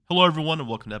Hello, everyone, and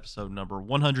welcome to episode number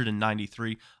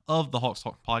 193 of the Hawks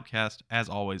Talk podcast. As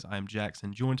always, I am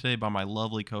Jackson, joined today by my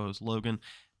lovely co-host Logan.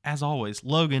 As always,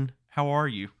 Logan, how are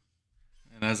you?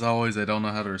 And as always, I don't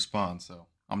know how to respond, so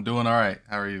I'm doing all right.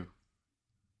 How are you?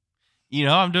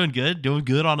 I'm doing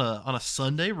good on a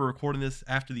Sunday. We're recording this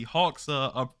after the Hawks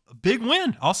a big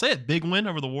win. I'll say it, big win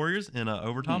over the Warriors in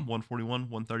overtime,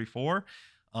 141-134.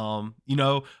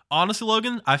 Honestly,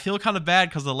 Logan, I feel kind of bad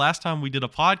because the last time we did a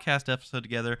podcast episode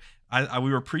together, we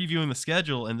were previewing the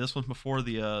schedule, and this was before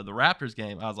the Raptors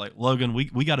game. I was like, Logan,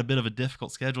 we got a bit of a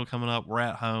difficult schedule coming up. We're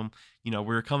at home. We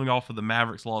were coming off of the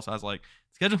Mavericks loss. I was like,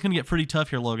 schedule's gonna get pretty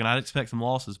tough here, Logan. I'd expect some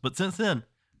losses, but since then,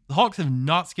 the Hawks have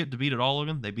not skipped a beat at all,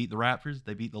 Logan. They beat the Raptors,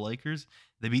 they beat the Lakers,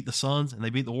 they beat the Suns, and they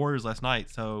beat the Warriors last night.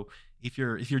 So if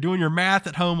you're doing your math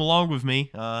at home along with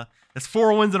me, that's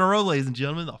 4 wins in a row, ladies and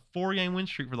gentlemen. A 4-game win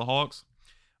streak for the Hawks.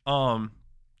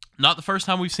 Not the first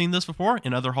time we've seen this before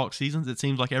in other Hawks seasons. It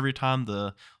seems like every time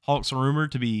the Hawks are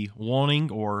rumored to be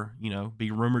wanting or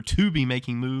be rumored to be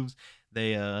making moves,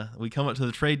 we come up to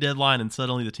the trade deadline and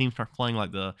suddenly the team starts playing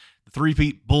like the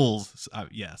three-peat Bulls.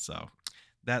 So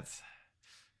that's.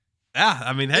 Yeah,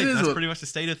 I mean, hey, that's pretty much the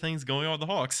state of things going on with the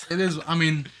Hawks. It is. I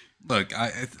mean, look,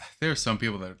 there are some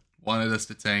people that wanted us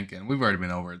to tank, and we've already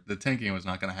been over it. The tanking was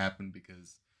not going to happen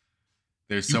because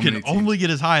there's so many. You can only get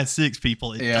as high as 6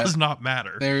 people. It does not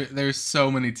matter. There's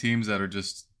so many teams that are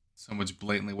just so much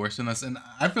blatantly worse than us, and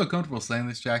I feel comfortable saying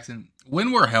this, Jackson.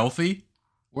 When we're healthy,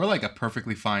 we're like a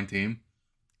perfectly fine team,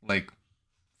 like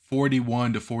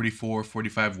 41 to 44,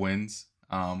 45 wins.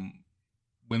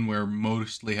 When we're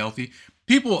mostly healthy.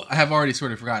 People have already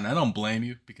sort of forgotten. I don't blame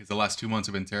you because the last 2 months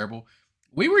have been terrible.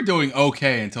 We were doing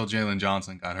okay until Jalen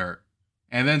Johnson got hurt.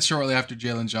 And then shortly after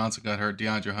Jalen Johnson got hurt,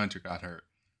 DeAndre Hunter got hurt.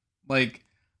 Like,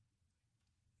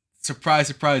 surprise,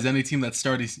 surprise, any team that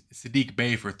started Sadiq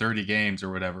Bey for 30 games or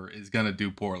whatever is going to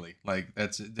do poorly. Like,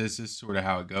 that's just sort of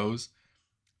how it goes.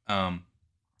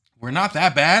 We're not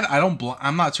that bad.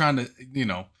 I'm not trying to,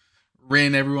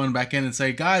 rein everyone back in and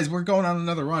say, guys, we're going on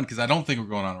another run, because I don't think we're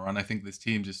going on a run. I think this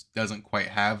team just doesn't quite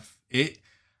have it.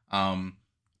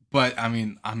 But I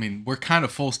mean, we're kind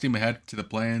of full steam ahead to the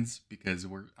plans because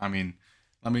let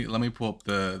me pull up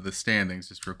the standings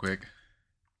just real quick.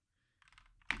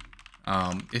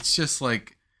 It's just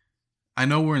like, I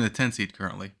know we're in the 10 seed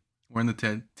currently. We're in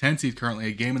the 10 seed currently,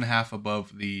 a game and a half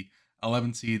above the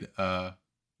 11 seed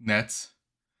Nets.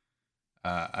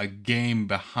 Half a game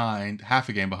behind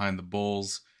the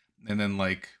Bulls, and then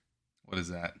what is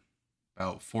that?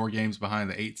 About 4 games behind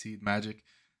the 8 seed Magic.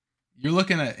 You're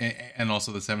looking at, and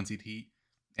also the 7 seed Heat,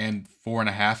 and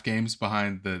 4.5 games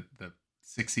behind the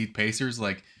 6 seed Pacers.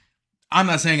 Like, I'm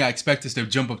not saying I expect us to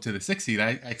jump up to the 6 seed.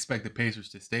 I expect the Pacers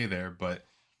to stay there, but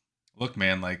look,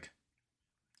 man,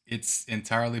 it's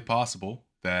entirely possible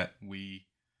that we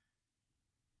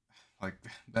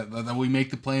that we make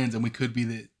the plans and we could be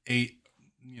the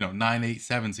 9, 8,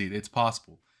 7 seed. It's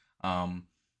possible.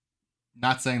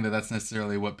 Not saying that that's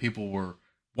necessarily what people were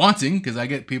wanting, because I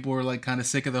get people were kind of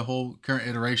sick of the whole current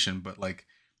iteration, but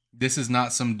this is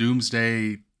not some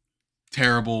doomsday,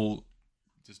 terrible,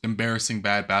 just embarrassing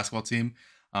bad basketball team.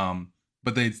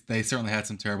 But they certainly had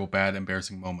some terrible, bad,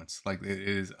 embarrassing moments. It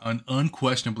is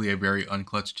unquestionably a very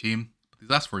unclutched team. These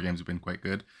last 4 games have been quite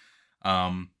good.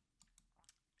 And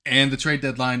the trade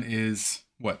deadline is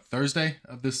Thursday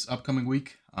of this upcoming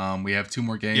week. We have 2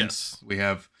 more games. Yes. We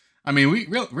have,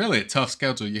 really a tough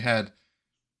schedule. You had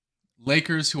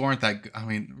Lakers, who aren't that.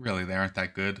 Really, they aren't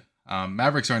that good.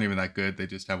 Mavericks aren't even that good. They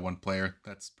just have one player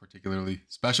that's particularly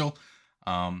special.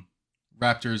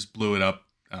 Raptors blew it up.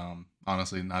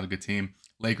 Honestly, not a good team.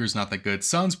 Lakers not that good.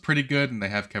 Suns pretty good, and they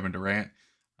have Kevin Durant.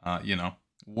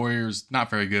 Warriors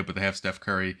not very good, but they have Steph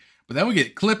Curry. But then we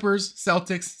get Clippers,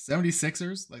 Celtics,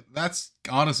 76ers. That's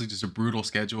honestly just a brutal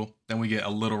schedule. Then we get a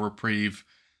little reprieve.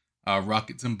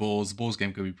 Rockets and Bulls. The Bulls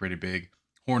game could be pretty big.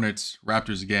 Hornets,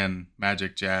 Raptors again,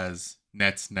 Magic, Jazz,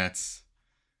 Nets.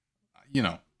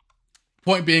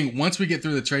 Point being, once we get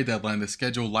through the trade deadline, the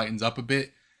schedule lightens up a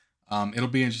bit. It'll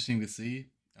be interesting to see.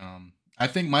 I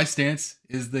think my stance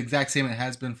is the exact same it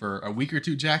has been for a week or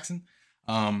two, Jackson.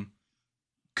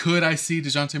 Could I see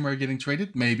DeJounte Murray getting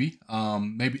traded? Maybe.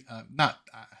 Maybe not.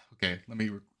 Okay, let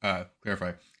me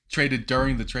clarify. Traded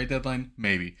during the trade deadline?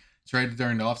 Maybe. Traded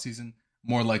during the offseason?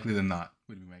 More likely than not,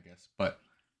 would be my guess. But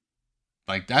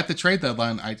at the trade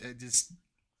deadline, I just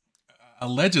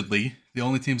allegedly the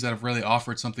only teams that have really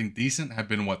offered something decent have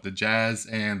been the Jazz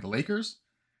and the Lakers.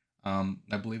 I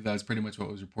believe that is pretty much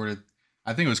what was reported.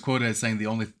 I think it was quoted as saying the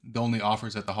only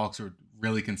offers that the Hawks would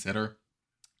really consider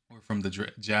were from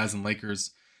the Jazz and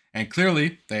Lakers, and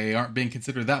clearly they aren't being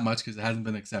considered that much because it hasn't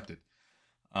been accepted.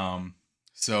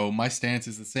 So my stance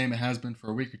is the same it has been for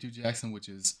a week or two, Jackson, which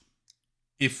is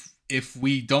if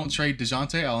we don't trade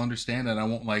DeJounte, I'll understand that I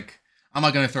won't I'm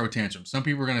not gonna throw a tantrum. Some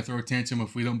people are gonna throw a tantrum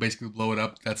if we don't basically blow it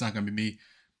up. That's not gonna be me.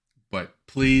 But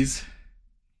please,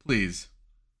 please,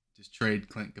 just trade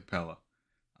Clint Capella.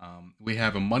 We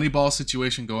have a Moneyball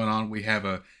situation going on. We have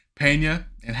a Pena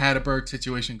and Hatterberg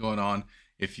situation going on.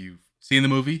 If you've seen the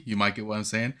movie, you might get what I'm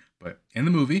saying. But in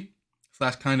the movie,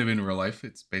 / kind of in real life,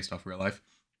 it's based off real life.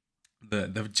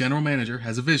 The general manager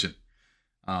has a vision.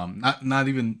 Not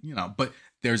even, but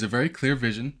there's a very clear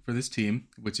vision for this team,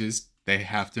 which is they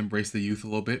have to embrace the youth a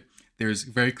little bit. There's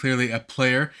very clearly a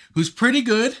player who's pretty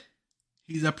good.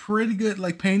 He's a pretty good,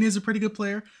 Payne is a pretty good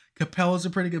player. Capella's a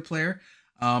pretty good player.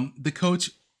 The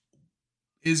coach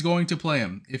is going to play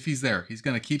him if he's there. He's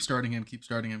going to keep starting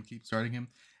him.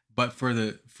 But for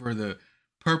the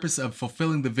purpose of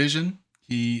fulfilling the vision,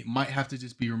 he might have to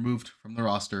just be removed from the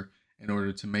roster in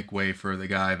order to make way for the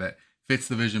guy that fits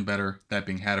the vision better, that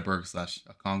being Hatterberg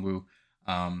 / Okongwu.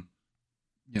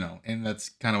 And that's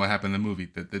kind of what happened in the movie.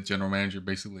 The general manager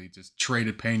basically just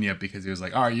traded Pena because he was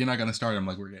like, all right, you're not going to start him.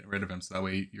 We're getting rid of him. So that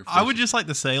way you're I would just like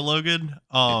to say, Logan,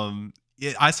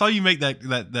 I saw you make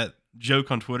that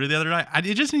joke on Twitter the other night.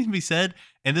 It just needs to be said,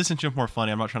 and this is just more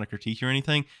funny. I'm not trying to critique you or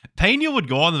anything. Pena would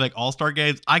go on to make All-Star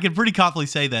games. I can pretty confidently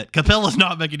say that Capella's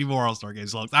not making any more All-Star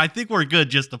games. I think we're good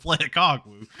just to play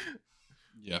Okongwu.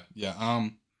 Yeah.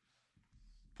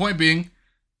 Point being,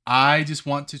 I just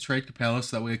want to trade Capella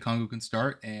so that way Okongwu can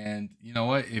start. And you know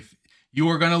what? If you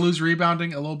are going to lose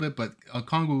rebounding a little bit, but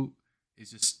Okongwu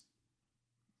is just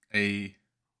a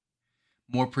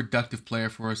more productive player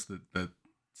for us. The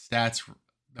stats,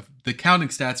 the counting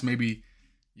stats maybe,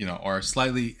 are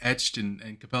slightly etched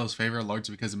in Capella's favor,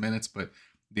 largely because of minutes, but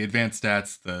the advanced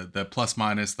stats, the plus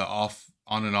minus, the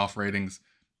on and off ratings,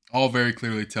 all very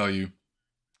clearly tell you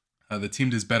the team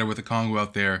does better with Okongwu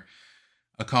out there.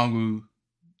 Okongwu,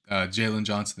 Jalen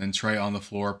Johnson, and Trey on the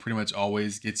floor pretty much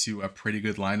always gets you a pretty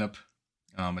good lineup,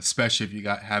 especially if you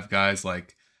have guys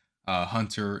like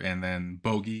Hunter and then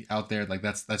Bogey out there.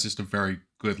 That's just a very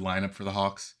good lineup for the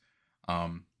Hawks,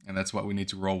 and that's what we need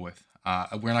to roll with.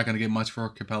 We're not going to get much for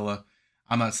Capella.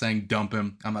 I'm not saying dump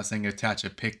him. I'm not saying attach a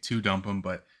pick to dump him,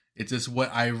 but it's just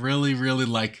what I really, really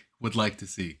would like to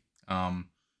see.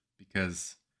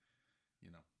 Because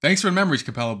thanks for the memories,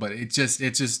 Capella, but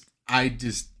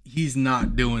he's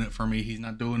not doing it for me. He's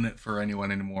not doing it for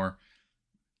anyone anymore.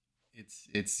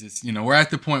 It's just, we're at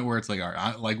the point where it's all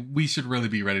right, we should really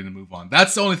be ready to move on.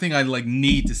 That's the only thing I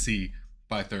need to see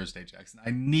by Thursday, Jackson.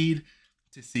 I need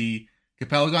to see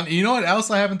Capella gone. And you know what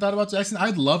else I haven't thought about, Jackson?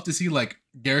 I'd love to see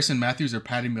Garrison Matthews or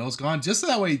Patty Mills gone, just so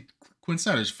that way Quinn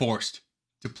Snyder's forced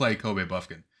to play Kobe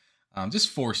Buffkin. Just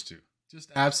forced to. Just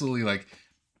absolutely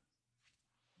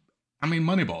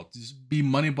Moneyball. Just be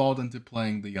moneyballed into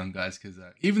playing the young guys, because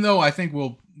even though I think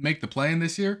we'll make the play-in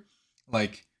this year,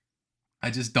 I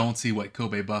just don't see what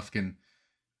Kobe Buffkin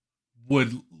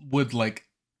would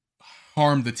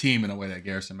harm the team in a way that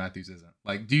Garrison Matthews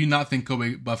isn't. Do you not think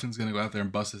Kobe Buffkin's going to go out there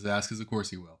and bust his ass? Because of course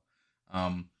he will.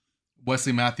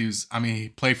 Wesley Matthews, he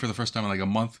played for the first time in a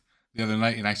month the other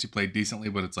night and actually played decently,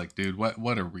 but it's dude,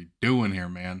 what are we doing here,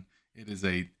 man? It is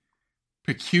a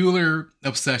peculiar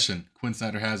obsession Quinn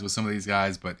Snyder has with some of these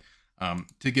guys, but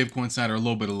to give Quinn Snyder a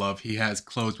little bit of love, he has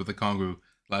closed with Okongwu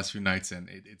last few nights, and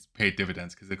it's paid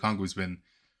dividends, because Okongwu's been,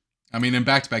 in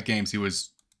back-to-back games, he was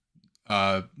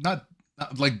not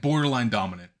borderline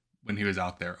dominant when he was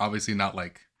out there. Obviously not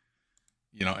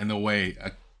in the way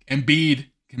Embiid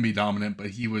can be dominant,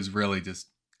 but he was really just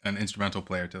an instrumental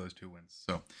player to those 2 wins.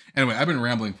 So anyway, I've been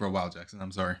rambling for a while, Jackson.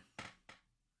 I'm sorry.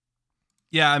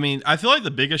 Yeah, I feel like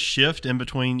the biggest shift in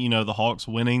between, the Hawks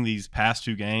winning these past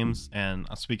 2 games, and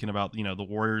I'm speaking about, the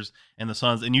Warriors and the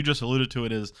Suns, and you just alluded to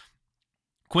it, is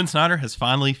Quinn Snyder has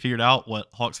finally figured out what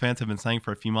Hawks fans have been saying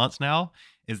for a few months now,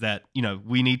 is that,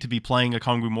 we need to be playing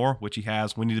Okongwu more, which he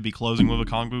has. We need to be closing with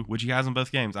Okongwu, which he has in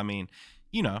both games.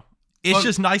 It's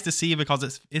just nice to see,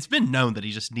 because it's been known that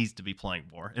he just needs to be playing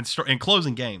more and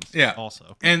closing games. Yeah.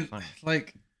 Also. And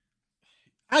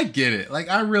I get it.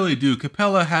 I really do.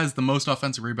 Capella has the most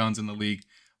offensive rebounds in the league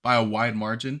by a wide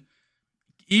margin.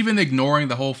 Even ignoring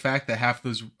the whole fact that half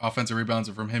those offensive rebounds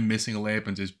are from him missing a layup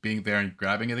and just being there and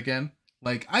grabbing it again.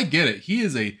 I get it. He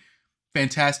is a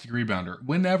fantastic rebounder.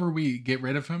 Whenever we get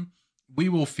rid of him, we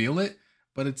will feel it.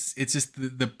 But it's just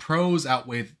the pros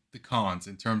outweigh the cons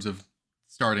in terms of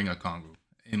starting Okongwu,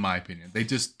 in my opinion. They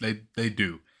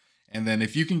do. And then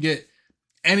if you can get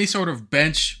any sort of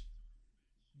bench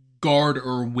guard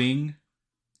or wing,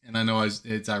 and I know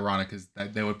it's ironic because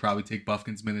they would probably take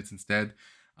Buffkin's minutes instead,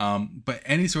 But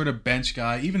any sort of bench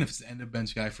guy, even if it's end of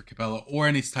bench guy for Capella or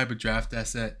any type of draft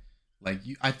asset, like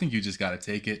I think you just got to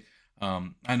take it.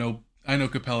 I know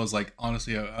Capella's like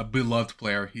honestly a beloved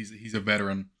player. He's a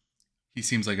veteran. He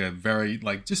seems like a very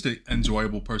like just an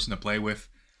enjoyable person to play with,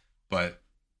 but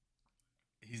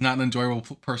he's not an enjoyable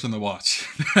person to watch,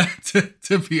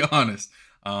 to be honest.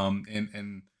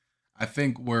 And I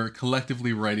think we're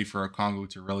collectively ready for Okongwu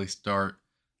to really start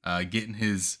getting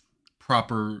his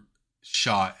proper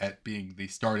shot at being the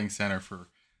starting center for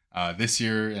this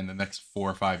year and the next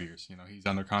 4 or 5 years. You know, he's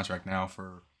under contract now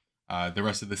for the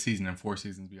rest of the season and 4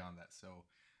 seasons beyond that. So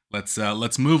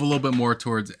let's move a little bit more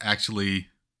towards actually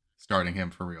starting him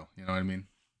for real. You know what I mean?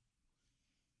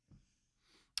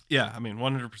 Yeah, I mean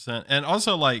 100%. And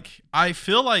also like I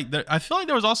feel like there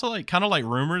was also like kind of like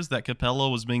rumors that Capella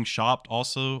was being shopped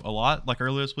also a lot like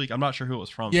earlier this week. I'm not sure who it was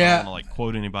from. Yeah. So I don't want to like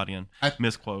quote anybody and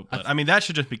misquote, but I mean that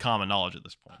should just be common knowledge at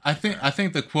this point. I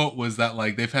think the quote was that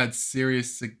like they've had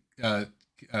serious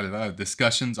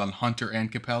discussions on Hunter and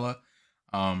Capella,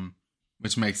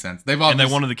 which makes sense. They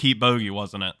wanted to keep Bogey,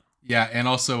 wasn't it? Yeah, and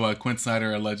also Quinn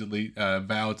Snyder allegedly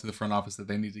vowed to the front office that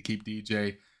they need to keep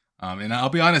DJ. And I'll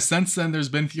be honest, since then there's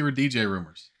been fewer DJ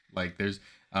rumors. Like there's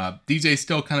DJ's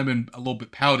still kind of been a little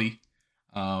bit pouty,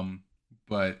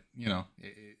 but you know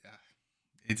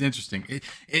it's interesting.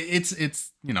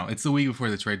 It's you know it's the week before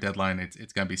the trade deadline.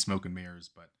 It's gonna be smoke and mirrors.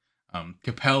 But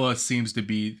Capella seems to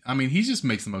be. I mean, he just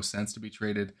makes the most sense to be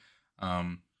traded.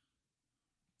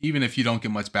 Even if you don't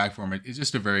get much back for him, it's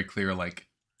just a very clear like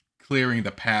clearing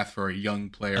the path for a young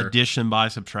player. Addition by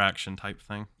subtraction type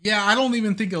thing. Yeah, I don't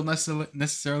even think it'll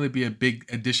necessarily be a big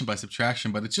addition by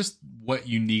subtraction, but it's just what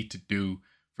you need to do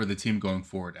for the team going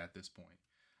forward at this point.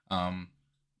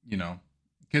 You know,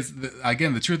 because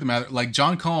again, the truth of the matter, like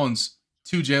John Collins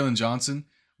to Jalen Johnson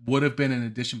would have been an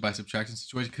addition by subtraction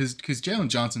situation because Jalen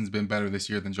Johnson's been better this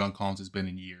year than John Collins has been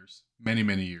in years, many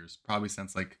years, probably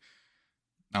since like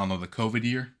I don't know the COVID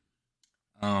year.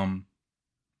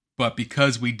 But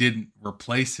because we didn't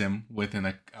replace him with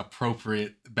an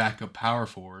appropriate backup power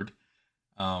forward,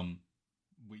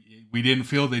 we didn't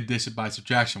feel the addition by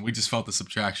subtraction. We just felt the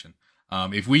subtraction.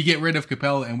 If we get rid of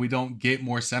Capella and we don't get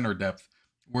more center depth,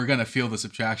 we're going to feel the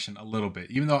subtraction a little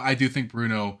bit. Even though I do think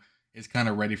Bruno is kind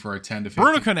of ready for a 10 to 15.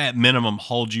 Bruno can at minimum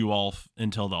hold you off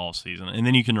until the offseason, and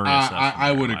then you can reassess.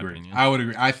 I would agree. I would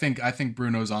agree. I think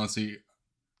Bruno's honestly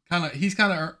he's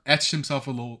kind of etched himself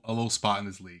a little spot in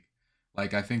this league.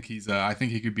 Like I think I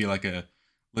think he could be like a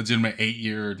legitimate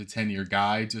 8-year to 10-year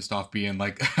guy just off being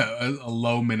like a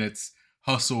low minutes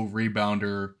hustle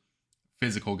rebounder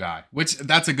physical guy, which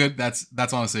that's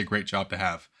honestly a great job to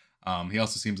have. He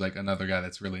also seems like another guy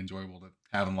that's really enjoyable to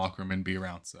have in the locker room and be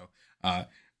around. So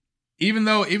even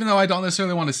though I don't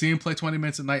necessarily want to see him play 20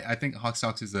 minutes a night, I think Hawks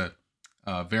Talks is a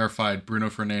verified Bruno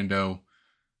Fernando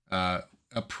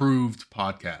approved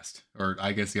podcast, or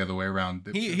I guess the other way around.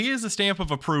 He is a stamp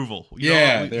of approval.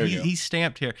 He's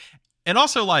stamped here. And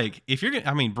also, like, if you're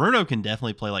I mean, Bruno can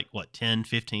definitely play, like, 10,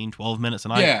 15, 12 minutes a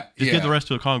night. Yeah. Just give the rest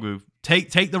to Okongwu.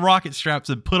 Take the rocket straps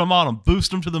and put them on them.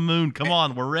 Boost them to the moon. Come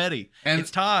on, we're ready. It's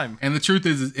time. And the truth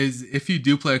is if you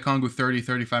do play Okongwu 30,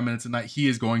 35 minutes a night, he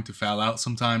is going to foul out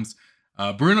sometimes.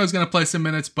 Bruno's going to play some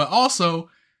minutes, but also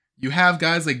you have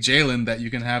guys like Jalen that you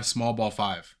can have small ball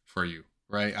 5 for you.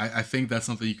 Right, I think that's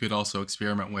something you could also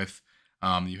experiment with.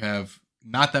 You have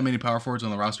not that many power forwards on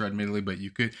the roster, admittedly, but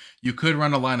you could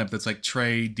run a lineup that's like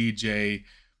Trey, DJ,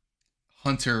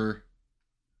 Hunter,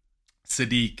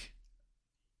 Sadiq,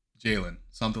 Jalen,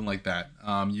 something like that.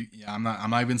 I'm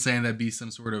not even saying that'd be some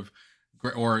sort of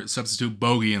or substitute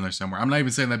Bogey in there somewhere. I'm not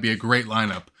even saying that'd be a great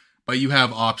lineup, but you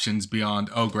have options beyond.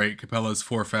 Oh, great, Capella's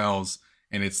 4 fouls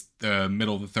and it's the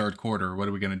middle of the third quarter. What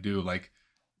are we gonna do? Like.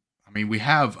 I mean, we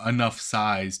have enough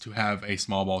size to have a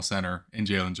small ball center in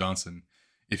Jalen Johnson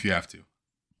if you have to.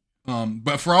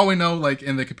 But for all we know, like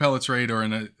in the Capella trade or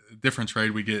in a different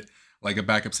trade, we get like a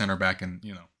backup center back and,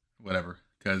 you know, whatever.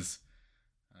 Because,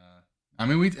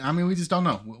 we just don't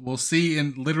know. We'll see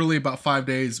in literally about 5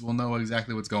 days. We'll know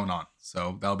exactly what's going on.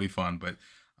 So that'll be fun. But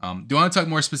do you want to talk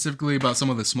more specifically about some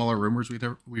of the smaller rumors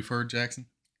we've heard, Jackson?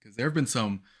 Because there have been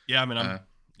some. Yeah, I mean,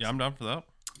 I'm down for that.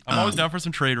 I'm always down for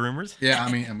some trade rumors. Yeah,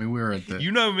 I mean, we were at the.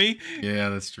 You know me. Yeah,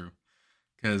 that's true.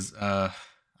 Because,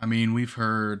 we've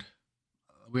heard.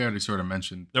 We already sort of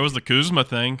mentioned. There was the Kuzma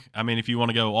thing. I mean, if you want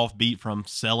to go off beat from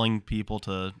selling people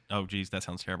to. Oh, geez, that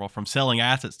sounds terrible. From selling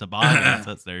assets to buying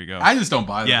assets. There you go. I just don't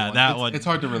buy that one. Yeah, that one. It's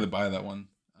hard to really buy that one.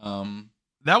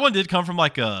 That one did come from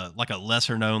like a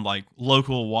lesser known, like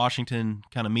local Washington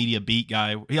kind of media beat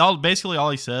guy. Basically all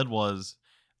he said was.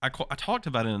 I talked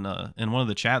about it in one of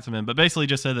the chats I'm in, but basically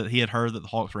just said that he had heard that the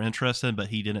Hawks were interested, but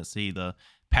he didn't see the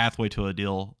pathway to a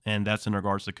deal, and that's in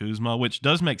regards to Kuzma, which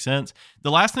does make sense. The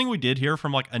last thing we did hear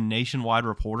from like a nationwide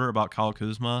reporter about Kyle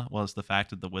Kuzma was the fact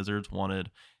that the Wizards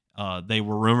wanted, they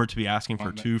were rumored to be asking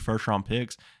for 2 first-round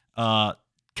picks. Kyle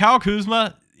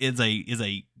Kuzma is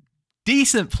a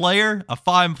decent player, a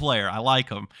fine player. I like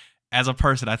him as a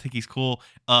person. I think he's cool.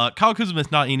 Kyle Kuzma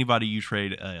is not anybody you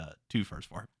trade 2 first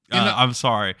for. I'm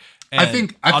sorry. And I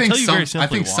think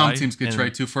some teams could and,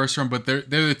 trade 2 first round, but they're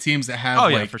the teams that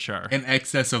have for sure, an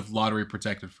excess of lottery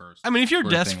protected first. I mean, if you're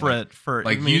desperate for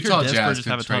like Utah Jazz just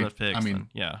have a ton of picks. I mean,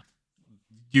 then,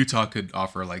 Utah could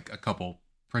offer like a couple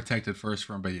protected first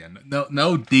round, but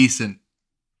no decent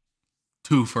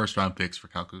 2 first round picks for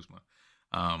Kyle Kuzma.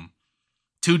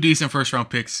 2 decent first round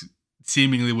picks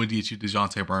seemingly would get you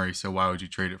DeJounte Murray, so why would you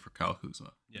trade it for Kyle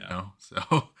Kuzma? Yeah. You know?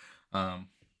 So,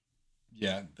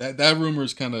 that rumor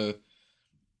is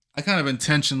I kind of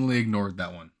intentionally ignored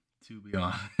that one, to be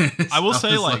honest. I will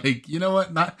say, like, you know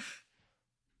what? Not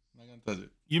gonna touch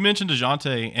it. You mentioned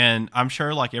DeJounte, and I'm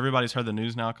sure like everybody's heard the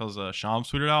news now because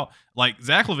Shams tweeted out like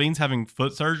Zach LaVine's having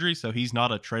foot surgery, so he's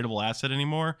not a tradable asset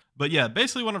anymore. But yeah,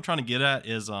 basically what I'm trying to get at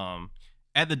is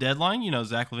at the deadline,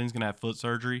 Zach LaVine's gonna have foot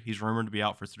surgery. He's rumored to be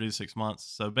out for 3 to 6 months.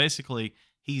 So basically,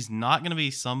 he's not going to be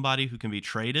somebody who can be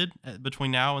traded between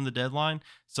now and the deadline.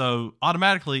 So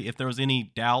automatically, if there was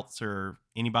any doubts or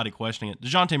anybody questioning it,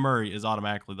 DeJounte Murray is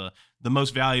automatically the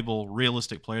most valuable,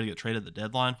 realistic player to get traded at the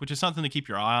deadline, which is something to keep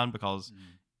your eye on because,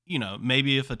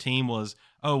 maybe if a team was,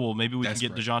 maybe we can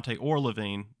get DeJounte or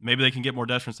LaVine, maybe they can get more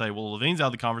desperate and say, well, LaVine's out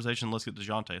of the conversation, let's get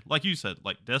DeJounte. Like you said,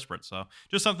 like desperate. So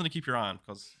just something to keep your eye on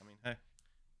because, I mean, hey,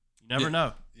 you never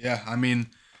know. Yeah, I mean,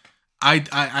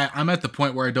 I'm at the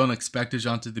point where I don't expect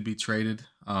DeJounte to be traded.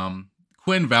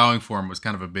 Quinn vowing for him was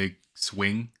kind of a big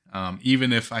swing.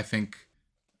 Even if I think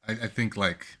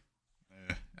like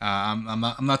I'm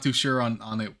not too sure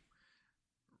on it.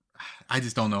 I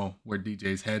just don't know where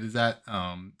DJ's head is at.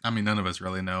 I mean, none of us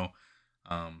really know.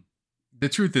 The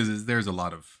truth is there's a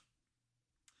lot of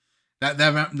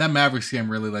that Mavericks game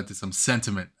really led to some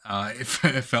sentiment. It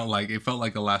felt like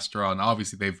the last straw, and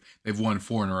obviously they've won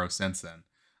 4 in a row since then.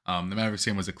 The Mavericks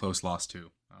game was a close loss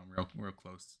too. Real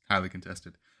close, highly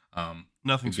contested.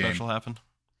 Nothing special happened.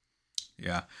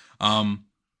 Yeah.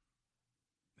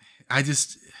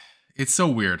 It's so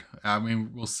weird. I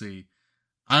mean, we'll see.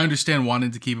 I understand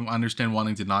wanting to keep him. I understand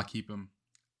wanting to not keep him.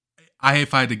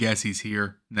 If I had to guess, he's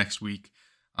here next week,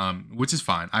 which is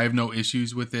fine. I have no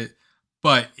issues with it.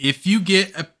 But if you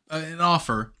get an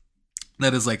offer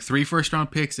that is like 3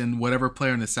 first-round picks and whatever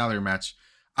player in the salary match,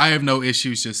 I have no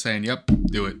issues just saying, yep,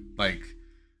 do it. Like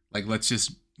let's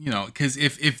just, because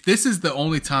if this is the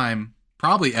only time,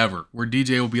 probably ever, where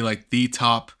DJ will be like the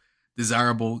top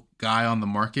desirable guy on the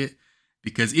market,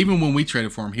 because even when we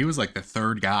traded for him, he was like the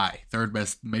third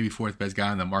best, maybe 4th best guy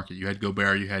on the market. You had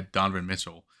Gobert, you had Donovan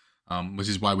Mitchell, which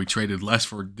is why we traded less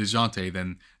for DeJounte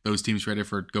than those teams traded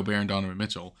for Gobert and Donovan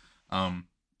Mitchell.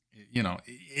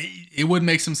 It would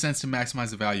make some sense to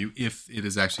maximize the value if it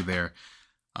is actually there.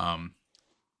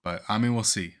 But I mean, we'll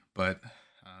see. But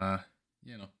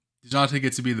DeJounte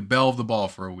gets to be the belle of the ball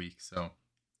for a week. So,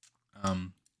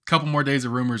 couple more days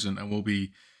of rumors, and we'll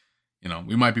be,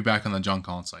 we might be back on the John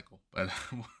Collins cycle. But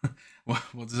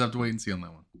we'll just have to wait and see on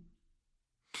that one.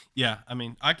 Yeah, I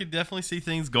mean, I could definitely see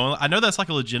things going. I know that's like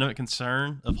a legitimate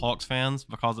concern of Hawks fans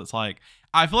because it's like,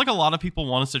 I feel like a lot of people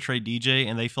want us to trade DJ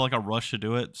and they feel like a rush to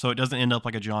do it. So it doesn't end up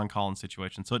like a John Collins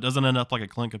situation. So it doesn't end up like a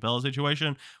Clint Capella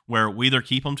situation where we either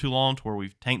keep them too long to where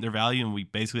we've tanked their value and we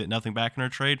basically get nothing back in our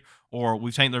trade, or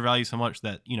we've tanked their value so much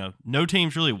that, no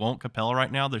teams really want Capella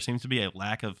right now. There seems to be a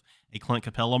lack of a Clint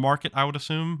Capella market, I would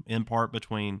assume, in part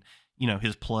between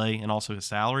his play and also his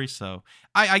salary. So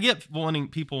I get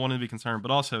people wanting to be concerned,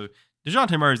 but also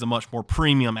DeJounte Murray is a much more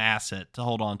premium asset to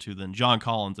hold on to than John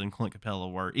Collins and Clint Capella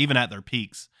were, even at their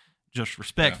peaks, just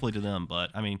respectfully to them.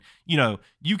 But I mean, you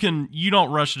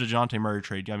don't rush a DeJounte Murray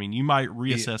trade. I mean, you might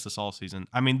reassess this all season.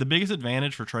 I mean, the biggest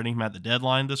advantage for trading him at the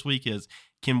deadline this week is,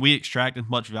 can we extract as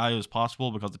much value as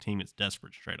possible because the team is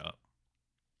desperate to trade up?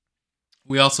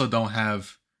 We also don't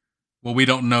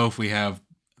know if we have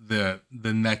the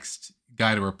next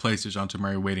guy to replace DeJounte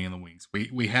Murray waiting in the wings.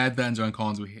 We had that in John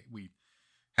Collins. We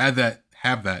have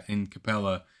that in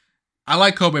Capella. I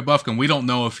like Kobe Buffkin. We don't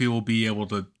know if he will be able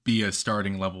to be a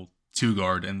starting level 2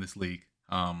 guard in this league.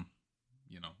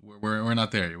 We're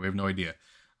not there yet. We have no idea.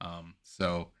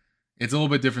 So it's a little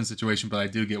bit different situation, but I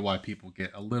do get why people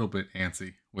get a little bit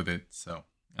antsy with it. So,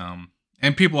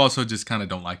 and people also just kind of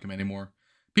don't like him anymore.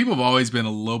 People have always been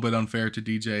a little bit unfair to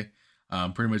DJ.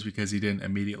 Pretty much because he didn't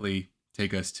immediately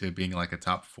take us to being like a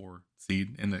top 4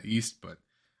 seed in the East, but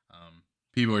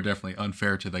people are definitely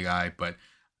unfair to the guy. But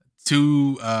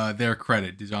to their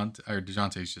credit,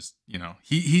 DeJounte's just,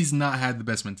 he's not had the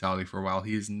best mentality for a while.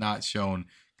 He has not shown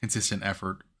consistent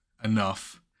effort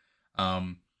enough.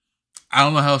 I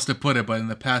don't know how else to put it, but in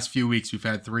the past few weeks, we've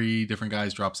had 3 different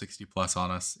guys drop 60 plus on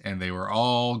us, and they were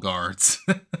all guards.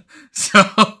 So,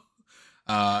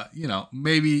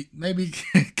 maybe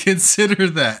consider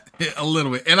that a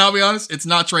little bit. And I'll be honest, it's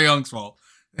not Trae Young's fault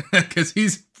because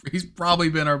he's probably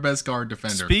been our best guard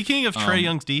defender. Speaking of Trae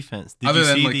Young's defense, did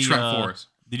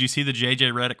you see the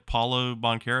JJ Redick Paulo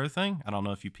Banchero thing? I don't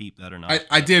know if you peeped that or not.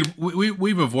 I did.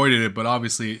 We've avoided it, but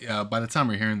obviously, by the time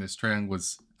we're hearing this, Trae Young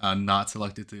was not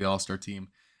selected to the All-Star team.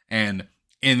 And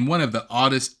in one of the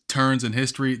oddest turns in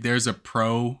history, there's a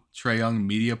pro Trae Young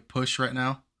media push right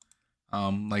now.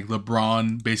 Like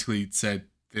LeBron basically said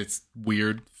it's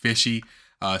weird, fishy.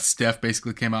 Steph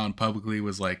basically came out and publicly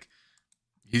was like,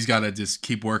 he's got to just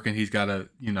keep working. He's got to,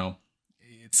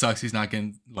 it sucks he's not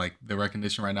getting like the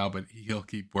recognition right now, but he'll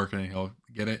keep working and he'll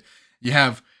get it. You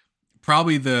have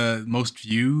probably the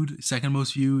second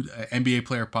most viewed NBA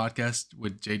player podcast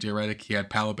with JJ Redick. He had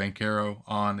Paolo Banchero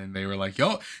on, and they were like,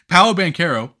 yo, Paolo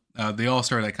Banchero, the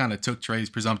All-Star that kind of took Trae's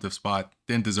presumptive spot,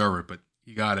 didn't deserve it, but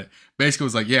he got it. Basically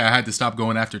was like, yeah, I had to stop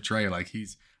going after Trae. Like he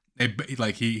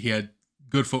had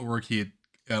good footwork. He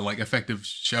had like effective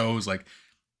shows. Like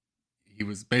he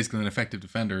was basically an effective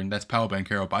defender, and that's Paolo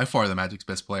Banchero, by far the Magic's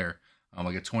best player.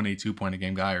 Like a 22 point a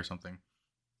game guy or something.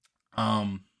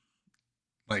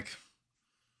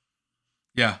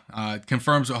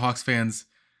 Confirms what Hawks fans,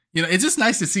 it's just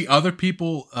nice to see other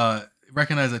people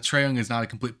recognize that Trae Young is not a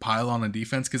complete pile-on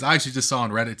defense. Because I actually just saw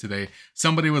on Reddit today,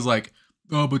 somebody was like,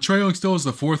 oh, but Trae Young still has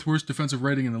the 4th worst defensive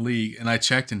rating in the league. And I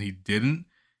checked and he didn't.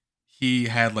 He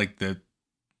had like the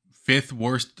 5th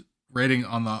worst rating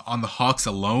on the Hawks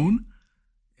alone.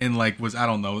 And like was, I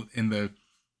don't know, in the,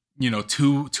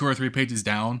 2 or 3 pages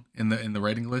down in the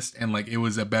rating list. And like it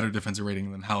was a better defensive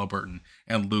rating than Halliburton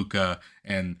and Luka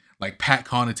and like Pat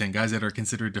Connaughton, guys that are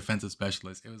considered defensive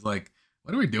specialists. It was like,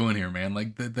 what are we doing here, man?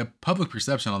 Like the public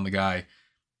perception on the guy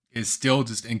is still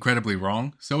just incredibly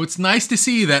wrong. So it's nice to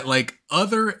see that like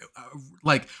other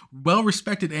like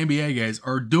well-respected NBA guys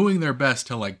are doing their best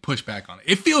to like push back on it.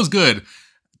 It feels good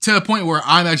to the point where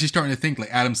I'm actually starting to think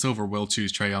like Adam Silver will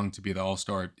choose Trae Young to be the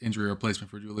All-Star injury replacement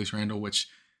for Julius Randle, which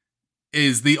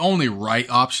is the only right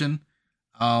option.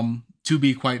 To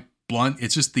be quite blunt,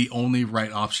 it's just the only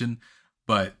right option.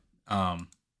 But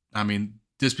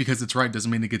just because it's right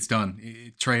doesn't mean it gets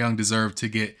done. Trae Young deserved to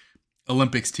get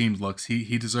Olympics teams looks.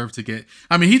 He deserved to get.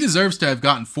 He deserves to have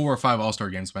gotten 4 or 5 All-Star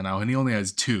games by now, and he only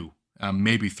has 2,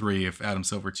 maybe 3 if Adam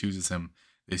Silver chooses him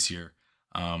this year.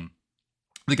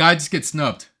 The guy just gets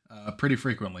snubbed pretty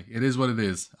frequently. It is what it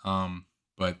is.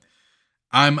 But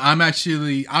I'm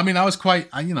actually. I was quite.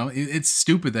 It's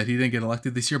stupid that he didn't get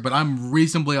elected this year, but I'm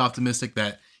reasonably optimistic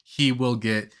that he will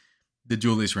get the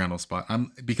Julius Randle spot.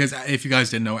 Because if you guys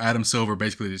didn't know, Adam Silver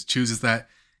basically just chooses that,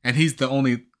 and he's the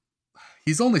only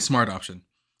smart option.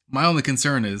 My only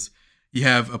concern is you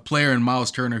have a player in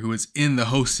Miles Turner who is in the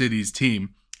host city's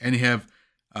team, and you have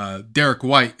Derek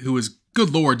White, who is,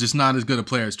 good Lord, just not as good a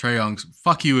player as Trae Young.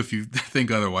 Fuck you if you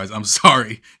think otherwise. I'm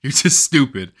sorry. You're just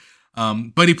stupid.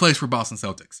 But he plays for Boston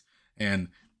Celtics, and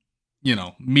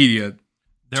media.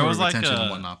 There was like and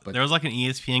whatnot, but there was like an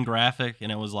ESPN graphic,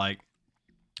 and it was like,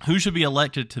 who should be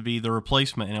elected to be the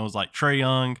replacement, and it was like Trae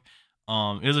Young.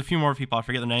 It was a few more people. I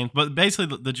forget their names, but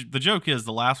basically the joke is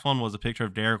the last one was a picture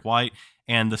of Derek White,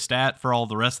 and the stat for all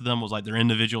the rest of them was like their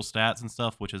individual stats and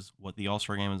stuff, which is what the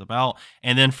All-Star game is about.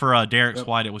 And then for Derek's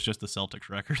White, it was just the Celtics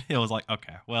record. It was like,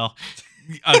 okay, well,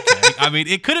 okay.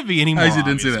 It couldn't be any more obvious,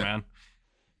 didn't see that, man.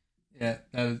 Yeah,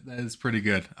 that is pretty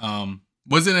good.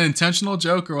 Was it an intentional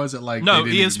joke, or was it like no?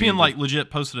 ESPN like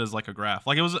legit posted it as like a graph,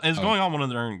 like it was going on one of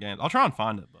their own games. I'll try and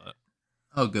find it, but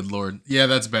oh, good Lord, yeah,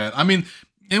 that's bad.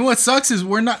 And what sucks is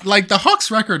we're not like the Hawks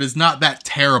record is not that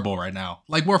terrible right now.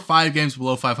 Like we're 5 games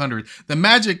below 500. The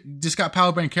Magic just got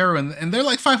Paolo Banchero and they're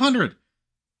like 500.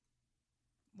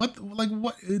 What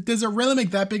does it really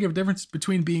make that big of a difference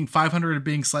between being 500 and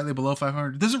being slightly below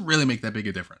 500? Does it really make that big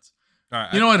a difference? All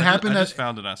right, what happened? I just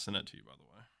found it. I sent it to you, by the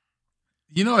way.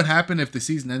 You know what happened if the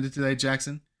season ended today,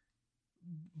 Jackson?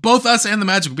 Both us and the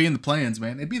Magic would be in the play-ins,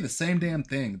 man. It'd be the same damn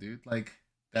thing, dude. Like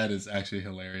that is actually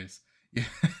hilarious. Yeah.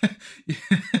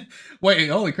 Wait,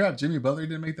 holy crap! Jimmy Butler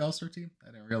didn't make the All-Star team.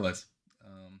 I didn't realize.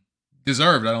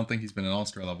 Deserved. I don't think he's been an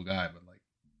All-Star level guy, but like,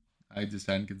 I just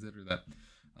hadn't considered that.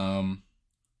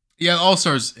 Yeah,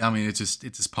 All-Stars. It's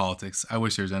just politics. I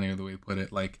wish there was any other way to put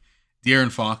it. Like,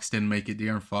 De'Aaron Fox didn't make it.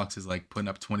 De'Aaron Fox is like putting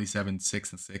up 27,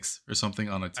 6 and 6 or something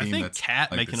on a team. I think that's Cat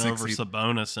like making the over seed.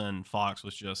 Sabonis and Fox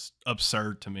was just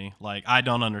absurd to me. Like, I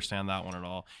don't understand that one at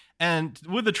all. And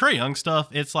with the Trae Young stuff,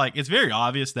 it's like it's very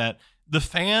obvious that the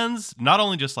fans, not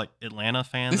only just like Atlanta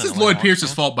fans, This and is Atlanta Lloyd Hawks Pierce's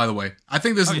fans. fault, by the way. I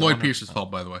think this Oh is yeah, Lloyd Pierce's 100%. fault,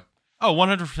 by the way. Oh,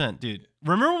 100%, dude.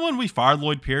 Remember when we fired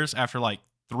Lloyd Pierce after like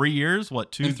 3 years?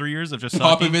 What, 3 years of just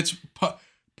sucking?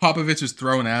 Popovich was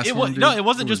throwing ass. It for was him, dude. no, it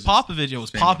wasn't just Popovich. It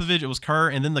was shameless. Popovich. It was Kerr,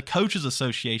 and then the coaches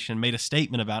association made a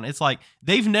statement about it. It's like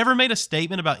they've never made a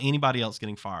statement about anybody else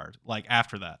getting fired. Like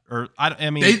after that, or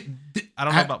I mean, I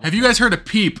don't know about. Have you guys heard a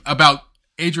peep about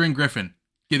Adrian Griffin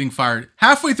getting fired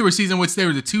halfway through a season which they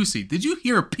were the 2 seed? Did you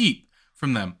hear a peep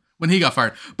from them when he got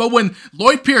fired? But when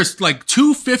Lloyd Pierce, like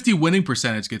 250 winning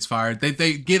percentage, gets fired,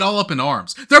 they get all up in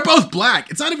arms. They're both black.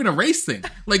 It's not even a race thing.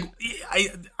 Like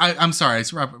I'm sorry,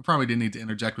 I probably didn't need to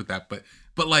interject with that, but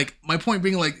like my point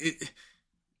being, like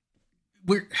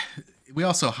we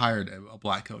also hired a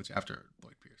black coach after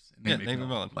Lloyd Pierce. Yeah, Nate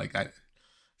McMillan. Like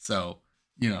so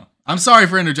I'm sorry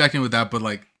for interjecting with that, but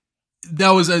like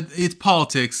that was it's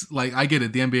politics. Like I get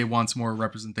it, the NBA wants more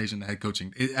representation in head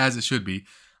coaching, as it should be.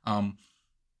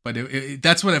 But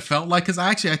that's what it felt like. Because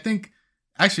I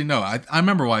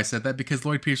remember why I said that, because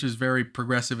Lloyd Pierce is very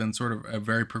progressive and sort of a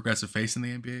very progressive face in the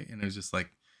NBA, and it was just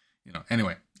like,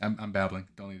 Anyway, I'm babbling.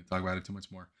 Don't need to talk about it too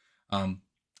much more.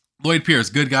 Lloyd Pierce,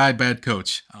 good guy, bad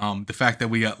coach. The fact that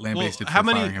we got lambasted. How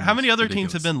many other ridiculous.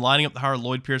 teams have been lining up to hire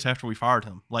Lloyd Pierce after we fired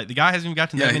him? Like the guy hasn't even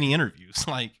gotten that many interviews.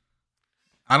 Like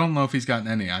I don't know if he's gotten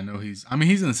any. I know he's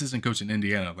an assistant coach in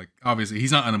Indiana. Like, obviously,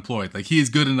 he's not unemployed. Like, he is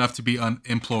good enough to be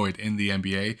unemployed in the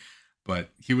NBA,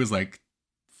 but he was like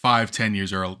 5-10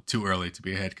 years too early to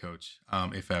be a head coach,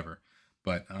 if ever.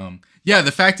 But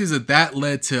the fact is that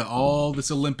led to all this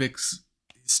Olympics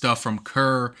stuff from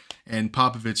Kerr and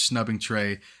Popovich snubbing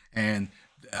Trae, and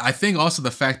I think also the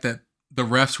fact that the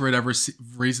refs for whatever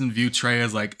reason view Trae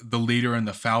as like the leader in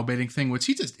the foul baiting thing, which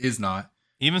he just is not.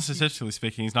 Even statistically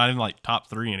speaking, he's not even like top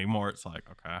 3 anymore. It's like,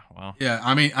 okay, well. Yeah,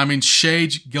 I mean, Shea,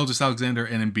 Gilgeous-Alexander,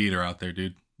 and Embiid are out there,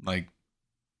 dude. Like,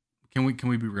 can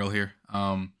we be real here?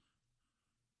 And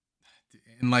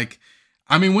like,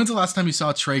 I mean, when's the last time you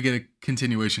saw Trae get a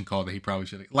continuation call that he probably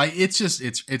should have? Like, it's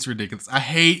ridiculous. I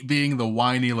hate being the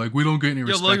whiny, like, we don't get any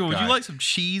respect. Logan, would you like some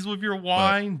cheese with your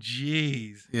wine? But,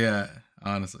 jeez. Yeah,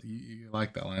 honestly, you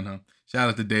like that line, huh? Shout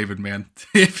out to David, man.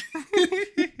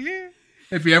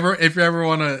 If you ever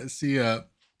want to see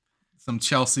some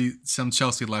Chelsea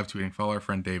live tweeting, follow our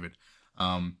friend David.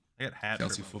 I got hat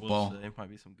Chelsea football. There might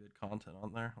be some good content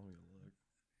on there. Let me look.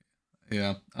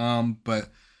 Yeah. But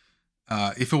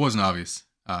if it wasn't obvious,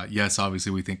 yes,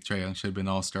 obviously we think Trae Young should have been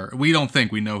an All-Star. We don't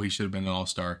think, we know he should have been an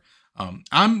All-Star.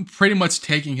 I'm pretty much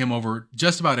taking him over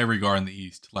just about every guard in the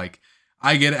East. Like,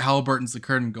 I get it. Halliburton's the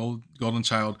current golden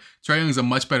child. Trae Young is a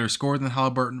much better scorer than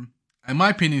Halliburton. In my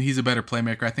opinion, he's a better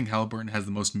playmaker. I think Halliburton has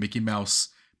the most Mickey Mouse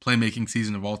playmaking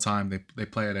season of all time. They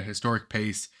play at a historic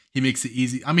pace. He makes it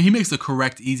easy. I mean, he makes the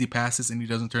correct, easy passes, and he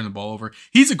doesn't turn the ball over.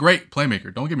 He's a great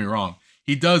playmaker. Don't get me wrong.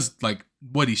 He does like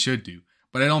what he should do,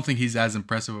 but I don't think he's as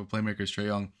impressive of a playmaker as Trae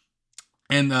Young.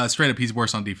 And straight up, he's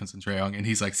worse on defense than Trae Young, and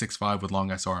he's like 6'5" with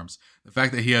long ass arms. The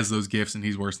fact that he has those gifts and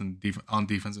he's worse on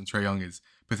defense than Trae Young is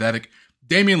pathetic.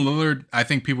 Damian Lillard, I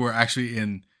think people were actually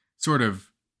in sort of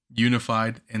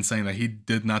unified in saying that he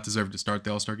did not deserve to start the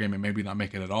All-Star game and maybe not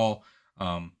make it at all.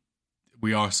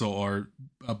 We also are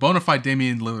bona fide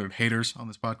Damian Lillard haters on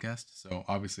this podcast, so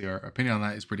obviously our opinion on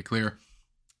that is pretty clear.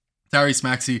 Tyrese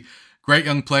Maxey, great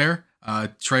young player.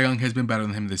 Trae Young has been better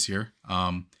than him this year.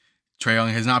 Trae Young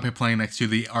has not been playing next to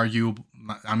the arguable.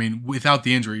 I mean, without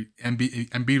the injury,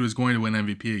 Embiid was going to win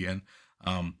MVP again.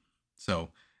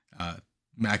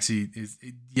 Maxey is,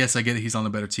 yes, I get it. He's on the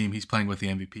better team. He's playing with the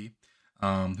MVP.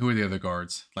 Who are the other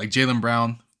guards? Like Jaylen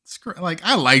Brown. Like,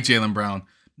 I like Jaylen Brown.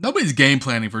 Nobody's game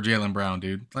planning for Jaylen Brown,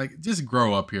 dude. Like, just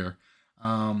grow up here.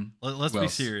 Let's be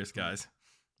serious, guys.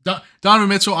 Donovan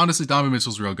Mitchell, honestly, Donovan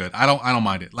Mitchell's real good. I don't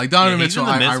mind it. Like Donovan Mitchell,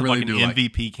 I really do like.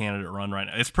 MVP candidate run right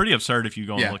now. It's pretty absurd if you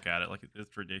go and look at it. Like,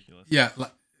 it's ridiculous. Yeah,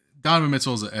 Donovan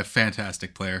Mitchell is a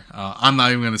fantastic player. I'm not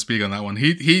even going to speak on that one.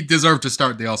 He deserved to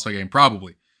start the All-Star game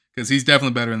probably, because he's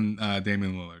definitely better than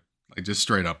Damian Lillard. Like, just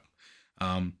straight up.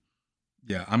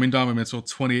 Yeah, I mean, Donovan Mitchell,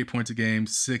 28 points a game,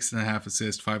 6.5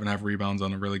 assists, 5.5 rebounds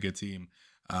on a really good team.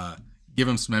 Give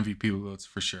him some MVP votes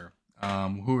for sure.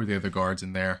 Who are the other guards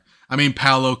in there? I mean,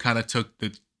 Paolo kind of took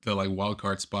the like wild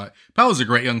card spot. Paolo's a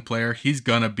great young player. He's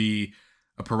gonna be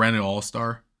a perennial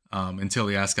All-Star until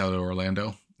he asks out of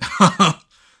Orlando.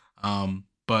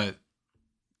 But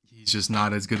he's just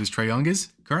not as good as Trae Young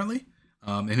is currently.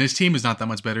 And his team is not that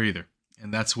much better either.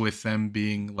 And that's with them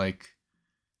being like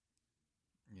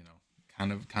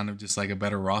kind of just like a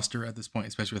better roster at this point,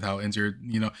 especially with how injured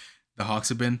the Hawks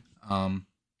have been.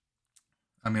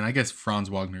 I mean, I guess Franz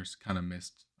Wagner's kind of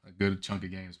missed a good chunk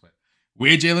of games, but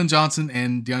we had Jalen Johnson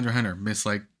and DeAndre Hunter missed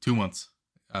like 2 months.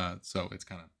 So it's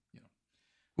kind of,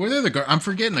 who are they the guard? I'm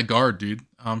forgetting a guard, dude.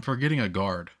 I'm forgetting a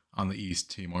guard on the East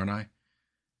team, aren't I?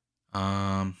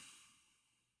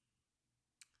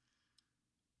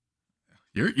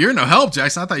 You're no help,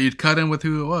 Jackson. I thought you'd cut in with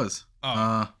who it was.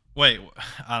 Wait,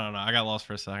 I don't know. I got lost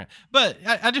for a second. But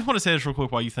I just want to say this real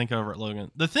quick while you think over it,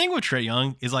 Logan. The thing with Trae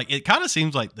Young is like it kind of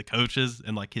seems like the coaches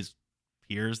and like his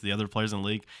peers, the other players in the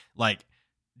league, like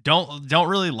don't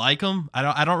really like him.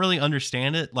 I don't really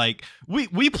understand it. Like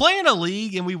we play in a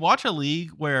league and we watch a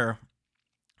league where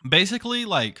basically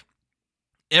like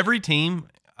every team,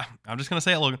 I'm just gonna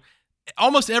say it, Logan.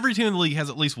 Almost every team in the league has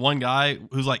at least one guy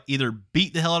who's like either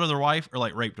beat the hell out of their wife or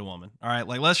like raped a woman. All right,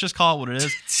 like let's just call it what it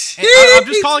is. And I'm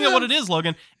just calling it what it is,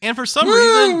 Logan. And for some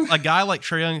reason, a guy like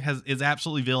Trae Young is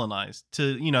absolutely villainized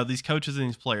to these coaches and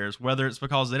these players. Whether it's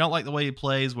because they don't like the way he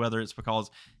plays, whether it's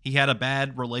because he had a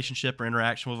bad relationship or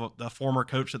interaction with a former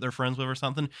coach that they're friends with or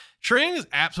something. Trae Young is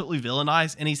absolutely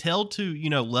villainized, and he's held to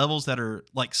levels that are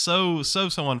like so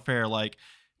unfair. Like,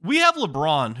 we have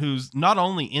LeBron, who's not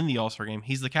only in the All-Star game,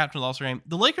 he's the captain of the All-Star game.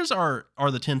 The Lakers are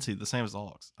the 10 seed, the same as the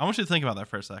Hawks. I want you to think about that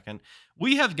for a second.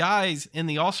 We have guys in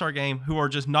the All-Star game who are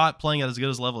just not playing at as good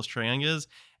as level as Trae Young is.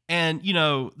 And,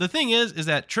 the thing is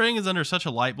that Trae Young is under such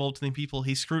a light bulb to the people.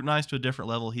 He's scrutinized to a different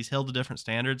level. He's held to different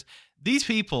standards. These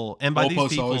people, and by these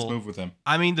people, always move with him.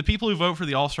 I mean the people who vote for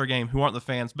the All-Star game who aren't the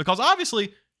fans, because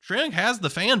obviously Trae Young has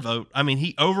the fan vote. I mean,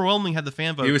 he overwhelmingly had the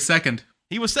fan vote. He was second.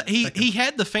 He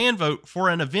had the fan vote for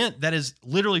an event that is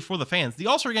literally for the fans. The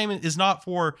All-Star game is not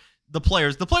for the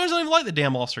players. The players don't even like the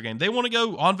damn All-Star game. They want to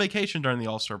go on vacation during the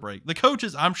All-Star break. The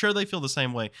coaches, I'm sure they feel the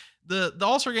same way. The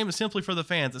All-Star game is simply for the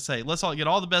fans that say, let's all get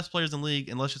all the best players in the league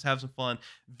and let's just have some fun.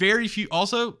 Very few,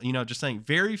 also, just saying,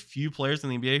 very few players in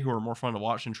the NBA who are more fun to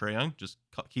watch than Trae Young, just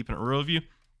keeping it real with you.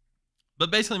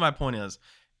 But basically my point is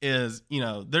there's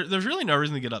really no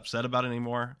reason to get upset about it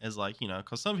anymore. Is like,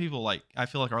 because some people, like, I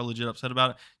feel like are legit upset about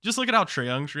it. Just look at how Trae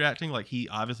Young's reacting. Like, he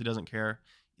obviously doesn't care.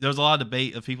 There's a lot of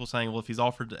debate of people saying, well, if he's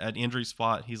offered an injury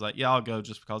spot, he's like, yeah, I'll go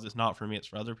just because it's not for me, it's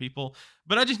for other people.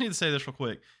 But I just need to say this real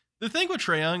quick. The thing with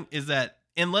Trae Young is that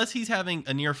unless he's having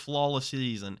a near flawless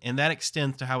season, and that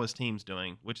extends to how his team's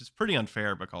doing, which is pretty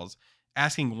unfair because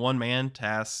asking one man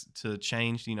to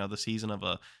change, the season of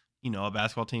a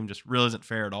basketball team just really isn't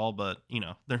fair at all. But,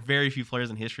 there are very few players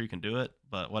in history who can do it,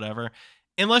 but whatever.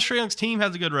 Unless Trae Young's team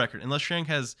has a good record, unless Trae Young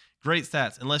has great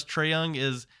stats, unless Trae Young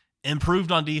is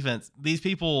improved on defense, these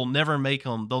people will never make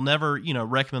them. They'll never,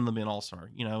 recommend them be an all-star.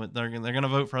 They're going to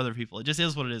vote for other people. It just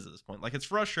is what it is at this point. Like, it's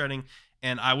frustrating,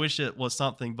 and I wish it was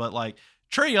something, but like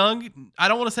Trae Young, I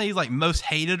don't want to say he's like most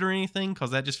hated or anything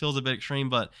because that just feels a bit extreme,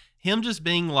 but him just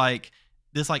being like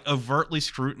this like overtly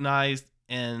scrutinized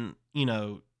and,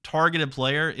 targeted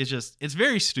player is just, it's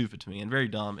very stupid to me and very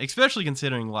dumb, especially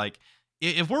considering like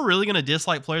if we're really going to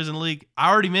dislike players in the league,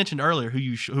 I already mentioned earlier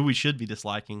who we should be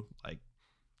disliking. Like,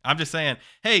 I'm just saying,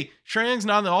 hey, Trae Young's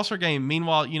not in the All-Star game.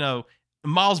 Meanwhile,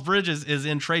 Miles Bridges is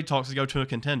in trade talks to go to a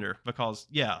contender because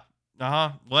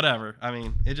whatever. I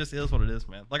mean, it just is what it is,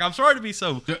 man. Like, I'm sorry to be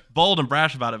so bold and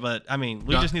brash about it, but I mean,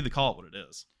 we just need to call it what it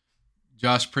is.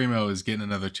 Josh Primo is getting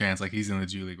another chance. Like, he's in the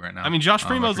G League right now. I mean, Josh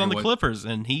Primo's on the Clippers,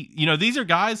 and he, these are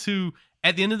guys who,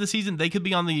 at the end of the season, they could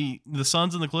be on the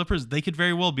Suns and the Clippers. They could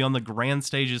very well be on the grandest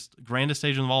stage of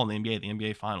the ball in the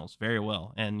NBA Finals, very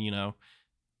well. And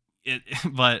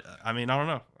but I mean, I don't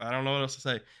know. I don't know what else to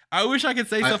say. I wish I could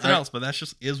say something else, but that's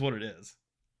just is what it is.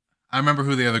 I remember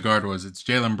who the other guard was. It's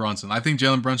Jalen Brunson. I think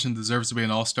Jalen Brunson deserves to be an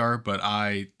All-Star, but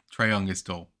Trae Young is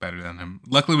still better than him.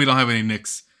 Luckily, we don't have any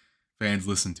Knicks fans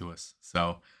listen to us,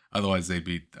 so otherwise they'd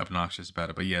be obnoxious about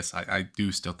it. But yes, I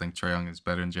do still think Trae Young is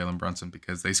better than Jalen Brunson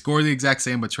because they score the exact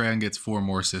same, but Trae Young gets 4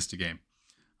 more assists a game.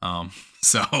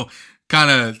 So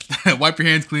kind of wipe your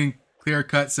hands clean, clear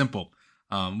cut, simple.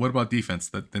 What about defense?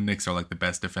 The Knicks are like the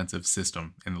best defensive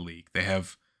system in the league. They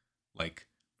have like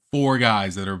 4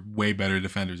 guys that are way better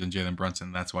defenders than Jalen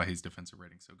Brunson. That's why his defensive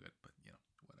rating's so good. But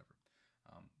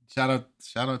whatever.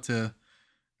 Shout out to.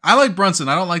 I like Brunson.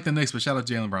 I don't like the Knicks, but shout out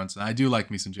Jalen Brunson. I do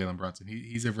like me some Jalen Brunson.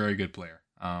 He's a very good player.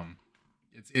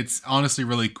 It's honestly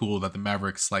really cool that the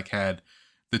Mavericks like had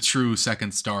the true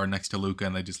second star next to Luka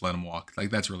and they just let him walk. Like,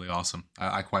 that's really awesome.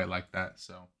 I quite like that.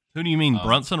 So who do you mean,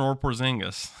 Brunson or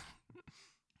Porzingis?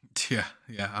 Yeah.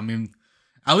 I mean,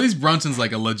 at least Brunson's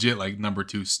like a legit like number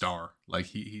 2 star. Like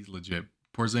he's legit.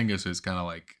 Porzingis is kind of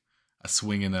like a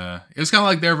swing in a. It was kind of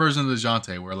like their version of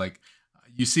DeJounte, where like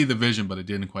you see the vision, but it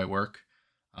didn't quite work.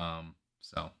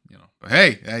 So, but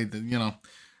hey,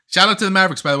 shout out to the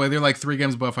Mavericks, by the way. They're like 3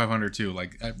 games above 500 too.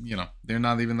 Like, they're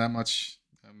not even that much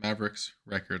Mavericks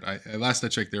record. Last I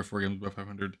checked, they're 4 games above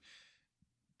 500.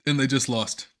 And they just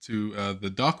lost to the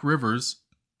Doc Rivers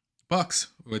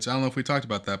Bucks, which I don't know if we talked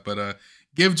about that, but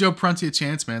give Joe Prunty a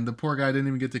chance, man. The poor guy didn't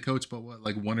even get to coach, but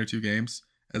like 1 or 2 games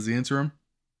as the interim.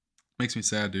 Makes me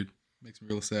sad, dude. Makes me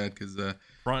real sad because Joe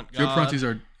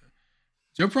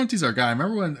Prunty's our guy.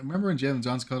 Remember when Jalen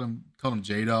Johnson called him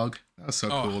J Dog? That was so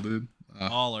cool, dude.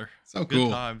 Baller. So cool.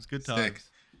 Good times. Sick.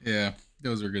 Yeah,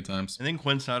 those were good times. And then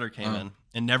Quinn Snyder came in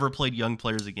and never played young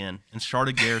players again and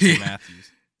started Garrison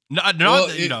Matthews.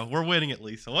 No, we're winning at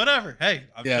least. So whatever. Hey,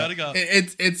 I'm shutting up.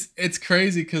 It's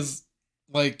crazy because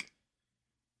like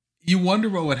you wonder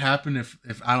what would happen if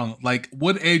I don't know, like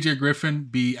would AJ Griffin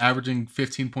be averaging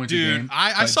 15 points a game?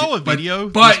 I saw a video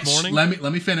this morning.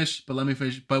 Let me finish. But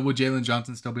would Jalen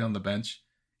Johnson still be on the bench?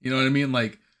 You know what I mean?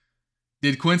 Like,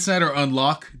 did Quinn Snyder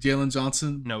unlock Jalen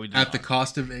Johnson? No, he did at not. The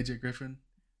cost of AJ Griffin.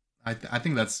 I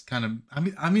think that's kind of.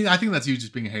 I think that's you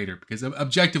just being a hater because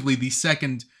objectively, the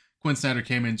second Quinn Snyder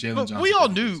came in, Jalen Johnson. We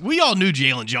all knew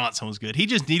Jalen Johnson was good. He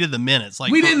just needed the minutes.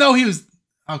 Like we didn't know he was.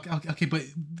 Okay, but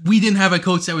we didn't have a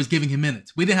coach that was giving him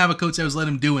minutes. We didn't have a coach that was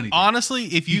letting him do anything. Honestly,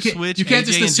 if you switch you can't AJ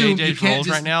just assume, and JJ's roles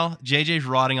right now, JJ's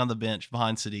rotting on the bench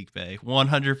behind Sadiq Bey.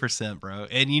 100%, bro.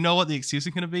 And you know what the excuse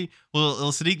is going to be?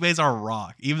 Well, Sadiq Bey's our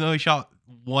rock, even though he shot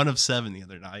 1 of 7 the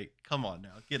other night. Come on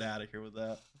now. Get out of here with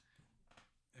that.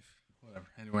 Whatever.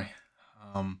 Anyway.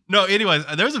 No, anyways,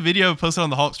 there's a video posted on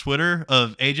the Hawks Twitter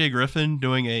of AJ Griffin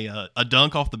doing a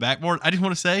dunk off the backboard. I just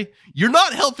want to say, you're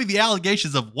not helping the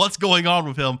allegations of what's going on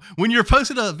with him when you're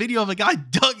posting a video of a guy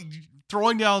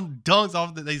throwing down dunks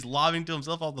off that he's lobbing to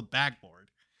himself off the backboard.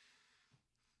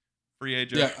 Free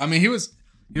AJ. Yeah, I mean he was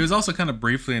also kind of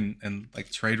briefly in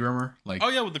like trade rumor, like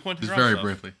with the Quentin just Grimes very stuff.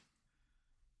 briefly.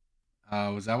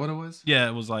 Was that what it was? Yeah,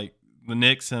 it was like the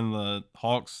Knicks and the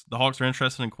Hawks. The Hawks are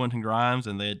interested in Quentin Grimes,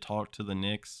 and they had talked to the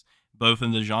Knicks, both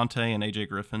in the DeJounte and AJ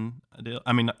Griffin deal.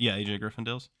 AJ Griffin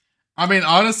deals. I mean,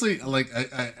 honestly, like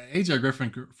AJ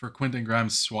Griffin for Quentin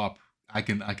Grimes swap, I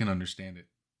can understand it.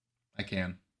 I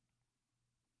can.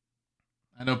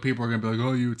 I know people are gonna be like,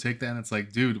 "Oh, you would take that," and it's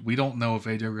like, dude, we don't know if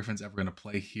AJ Griffin's ever gonna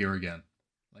play here again.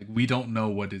 Like, we don't know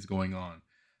what is going on.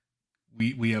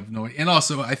 We have no, and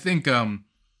also I think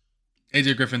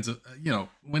AJ Griffin's,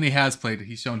 when he has played,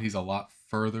 he's shown he's a lot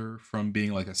further from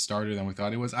being like a starter than we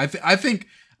thought he was. I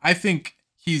think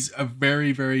he's a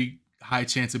very, very high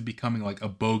chance of becoming like a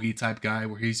bogey type guy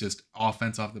where he's just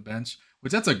offense off the bench,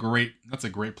 which that's a great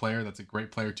player. That's a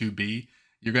great player to be.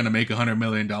 You're going to make $100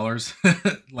 million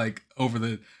like over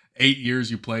the 8 years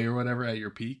you play or whatever at your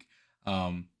peak.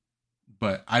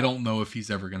 But I don't know if he's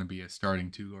ever going to be a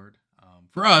starting 2 guard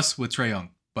for us with Trae Young.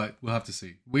 But we'll have to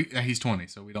see. He's 20,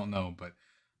 so we don't know. But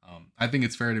I think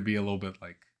it's fair to be a little bit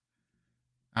like,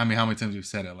 I mean, how many times we've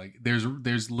said it? Like,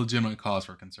 there's legitimate cause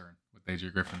for concern with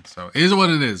AJ Griffin. So it is what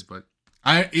it is. But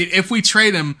if we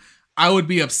trade him, I would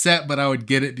be upset, but I would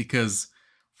get it because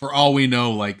for all we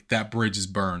know, like that bridge is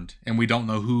burned, and we don't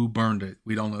know who burned it.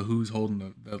 We don't know who's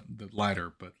holding the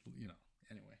lighter. But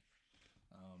anyway.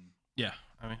 Yeah,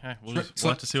 I mean, hey, we'll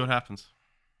have to see what happens.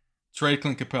 Trade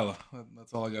Clint Capella.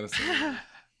 That's all I gotta say.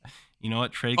 You know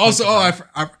what? Trade. Also, I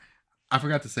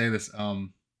forgot to say this.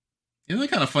 Isn't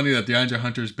it kind of funny that DeAndre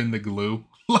Hunter's been the glue?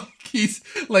 Like he's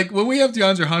like when we have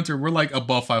DeAndre Hunter, we're like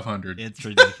above 500. It's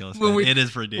ridiculous. It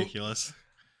is ridiculous.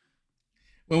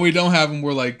 When we don't have him,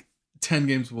 we're like 10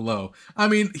 games below. I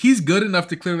mean, he's good enough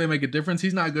to clearly make a difference.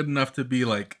 He's not good enough to be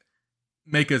like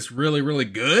make us really, really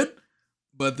good.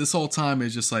 But this whole time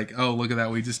is just like, oh, look at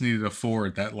that. We just needed a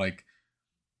forward that like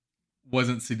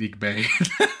wasn't Sadiq Bey.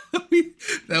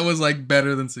 That was like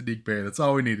better than Sadiq Bey. That's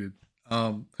all we needed.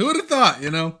 Who would have thought,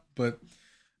 But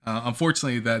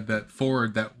unfortunately, that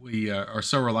forward that we are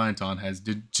so reliant on has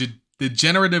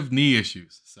degenerative knee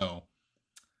issues. So,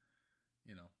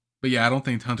 but yeah, I don't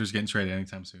think Hunter's getting traded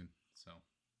anytime soon. So,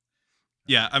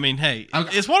 yeah, I mean, hey,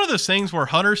 it's one of those things where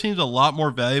Hunter seems a lot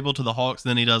more valuable to the Hawks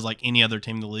than he does like any other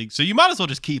team in the league. So you might as well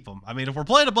just keep him. I mean, if we're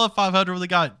playing above 500 with a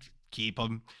guy, keep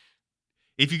him.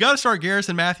 If you got to start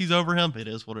Garrison Matthews over him, it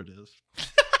is what it is.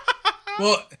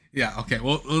 Well, yeah, okay.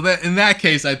 Well, in that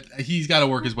case, he's got to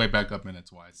work his way back up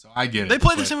minutes wise. So I get it. They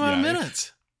play the same amount of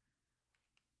minutes.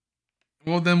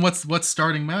 Well, then what's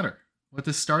starting matter? What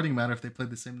does starting matter if they play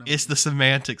the same number? It's the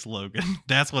semantics, Logan.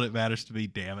 That's what it matters to me.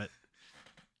 Damn it.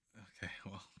 Okay.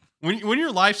 Well, when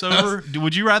your life's over,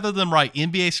 would you rather them write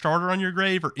NBA starter on your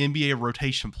grave or NBA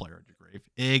rotation player on your grave?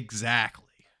 Exactly.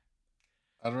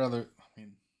 I'd rather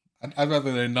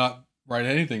they not write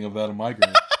anything of that on my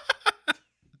grave.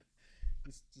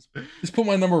 just Just put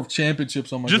my number of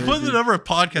championships on my. Just put jersey. the number of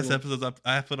podcast episodes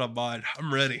I put on mine.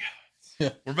 I'm ready. Yeah.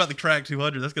 We're about to crack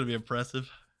 200. That's gonna be impressive.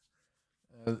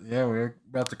 Yeah, we're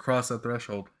about to cross that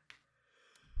threshold.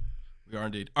 We are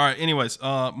indeed. All right. Anyways,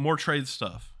 more trade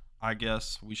stuff. I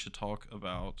guess we should talk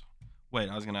about. Wait,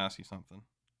 I was gonna ask you something.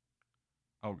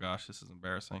 Oh gosh, this is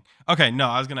embarrassing. Okay, no,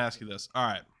 I was gonna ask you this. All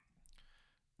right.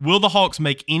 Will the Hawks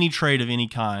make any trade of any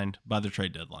kind by the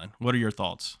trade deadline? What are your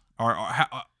thoughts?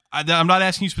 I'm not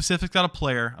asking you specifics about a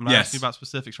player. I'm not asking you about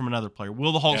specifics from another player.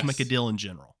 Will the Hawks make a deal in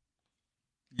general?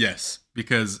 Yes,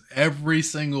 because every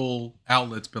single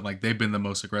outlet's been like they've been the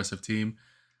most aggressive team.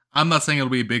 I'm not saying it'll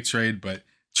be a big trade, but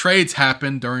trades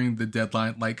happen during the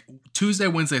deadline. Like Tuesday,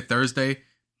 Wednesday, Thursday,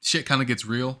 shit kind of gets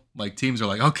real. Like teams are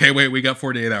like, okay, wait, we got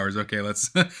 48 hours. Okay,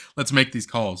 let's let's make these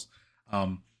calls.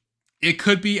 It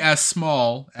could be as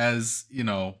small as, you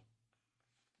know,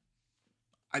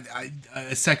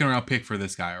 a second round pick for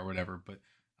this guy or whatever. But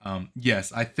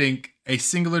yes, I think a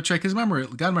singular trade. Because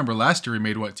gotta remember last year we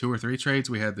made what 2 or 3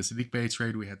 trades. We had the Sadiq Bey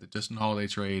trade. We had the Justin Holiday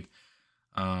trade.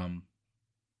 That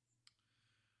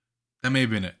may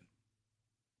have been it.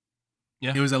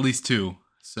 Yeah, it was at least 2.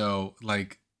 So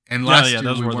like, and last year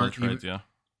those we were weren't the trades. Yeah,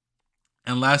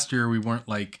 and last year we weren't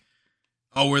like,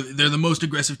 oh, they're the most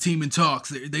aggressive team in talks.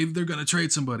 They're gonna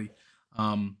trade somebody.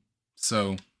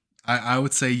 So I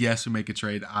would say yes, we make a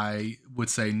trade. I would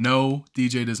say no,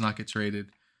 DJ does not get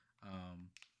traded.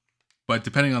 But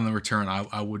depending on the return,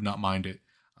 I would not mind it.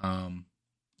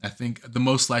 I think the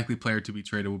most likely player to be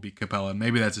traded would be Capella.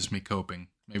 Maybe that's just me coping.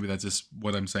 Maybe that's just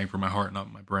what I'm saying from my heart,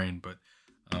 not my brain. But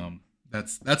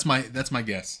that's my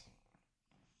guess.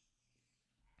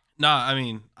 No, I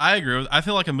mean, I agree. I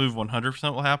feel like a move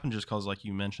 100% will happen just because, like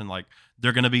you mentioned, like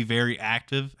they're going to be very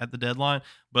active at the deadline.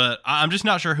 But I'm just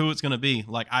not sure who it's going to be.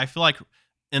 Like, I feel like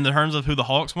in the terms of who the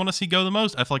Hawks want to see go the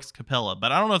most, I feel like it's Capella.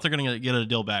 But I don't know if they're going to get a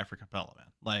deal back for Capella, man.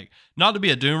 Like, not to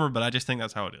be a doomer, but I just think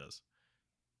that's how it is.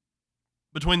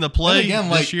 Between the play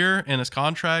this year and his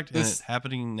contract and it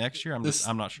happening next year,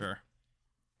 I'm not sure.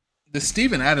 The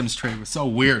Steven Adams trade was so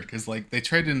weird because like they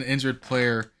traded an injured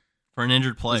player for an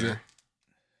injured player.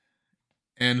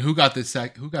 And who got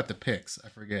the picks? I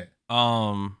forget.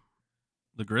 The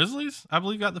Grizzlies, I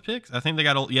believe, got the picks. I think they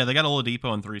got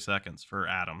Oladipo in 3 seconds for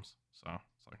Adams. So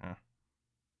it's like,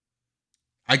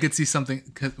 I could see something.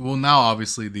 Well, now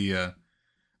obviously the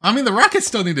Rockets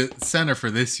still need a center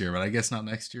for this year, but I guess not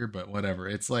next year. But whatever.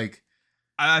 It's like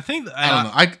I think I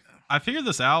don't know. I figured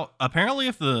this out. Apparently,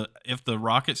 if the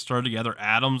Rockets throw together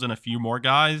Adams and a few more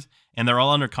guys, and they're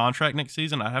all under contract next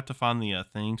season, I'd have to find the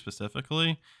thing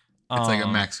specifically. It's like a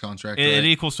max contract. Right? It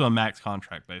equals to a max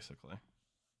contract, basically.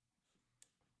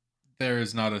 There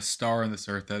is not a star on this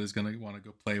earth that is going to want to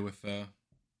go play with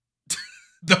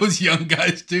those young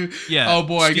guys, too. Yeah. Oh,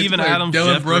 boy. Steven Adams,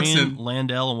 Jeff Green,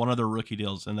 Landell, and one other rookie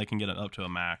deals, and they can get it up to a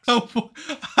max. Oh, boy.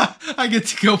 I get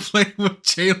to go play with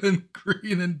Jalen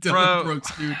Green and Dylan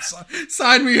Brooks, dude.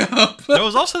 Sign me up. There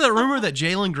was also that rumor that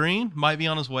Jalen Green might be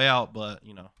on his way out, but,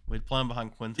 you know, we'd play him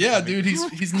behind Quincy. Yeah, dude,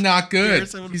 he's not good.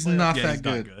 He's not that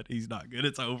good. He's not good.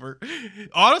 It's over.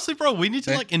 Honestly, bro, we need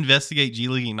to investigate G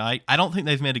League Ignite. I don't think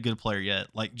they've made a good player yet.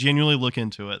 Like, genuinely look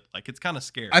into it. Like, it's kind of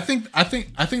scary. I think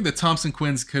the Thompson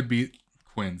Twins could be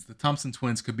Quins. The Thompson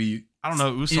Twins could be. I don't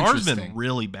know. Usar's been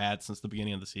really bad since the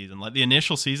beginning of the season. Like the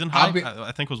initial season hype,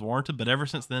 I think was warranted, but ever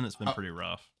since then, it's been pretty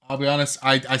rough. I'll be honest.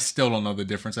 I still don't know the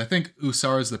difference. I think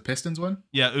Usar is the Pistons one.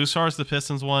 Yeah, Usar's the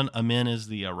Pistons one. Amin is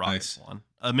the Rockets one.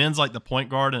 Amin's like the point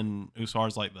guard, and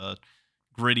Usar's like the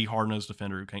gritty, hard-nosed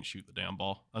defender who can't shoot the damn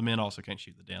ball. Amin also can't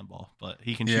shoot the damn ball, but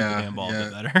he can shoot the damn ball a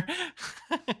bit better.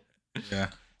 Yeah.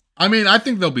 I mean, I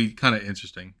think they'll be kind of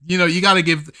interesting. You know, you got to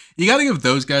give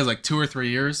those guys like 2 or 3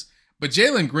 years. But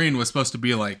Jalen Green was supposed to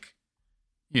be like,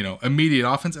 you know, immediate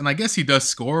offense, and I guess he does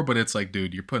score. But it's like,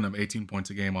 dude, you're putting up 18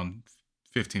 points a game on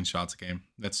 15 shots a game.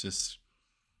 That's just,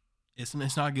 it's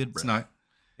not good, bro. It's not.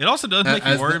 It also does make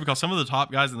you worry because some of the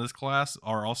top guys in this class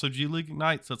are also G League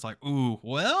Ignite. So it's like, ooh,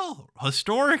 well,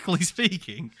 historically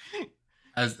speaking,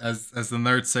 as the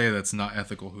nerds say, that's not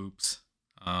ethical hoops.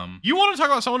 You want to talk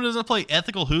about someone who doesn't play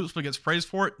ethical hoops but gets praised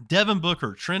for it? Devin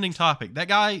Booker, trending topic. That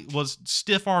guy was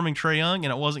stiff arming Trae Young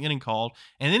and it wasn't getting called,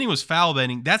 and then he was foul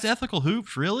baiting. That's ethical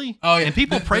hoops, really? Oh yeah, and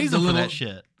people praise him for that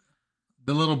shit.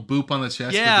 The little boop on the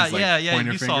chest. Yeah, with his, like, yeah.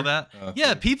 You saw that.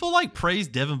 Yeah, people like praise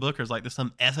Devin Booker as like this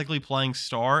some ethically playing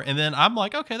star, and then I'm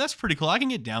like, okay, that's pretty cool. I can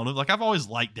get down with it. Like I've always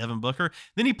liked Devin Booker.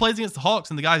 Then he plays against the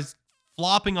Hawks, and the guy's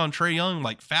flopping on Trae Young,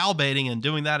 like foul baiting and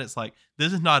doing that. It's like,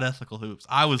 this is not ethical hoops.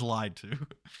 I was lied to.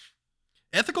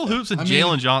 Ethical Yeah. Hoops and I mean-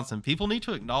 Jalen Johnson. People need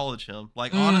to acknowledge him.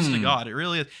 Like, honest to God, it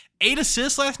really is. 8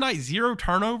 assists last night, 0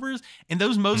 turnovers, and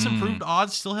those most improved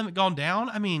odds still haven't gone down.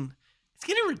 I mean, it's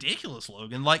getting ridiculous,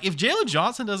 Logan. Like, if Jalen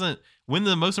Johnson doesn't win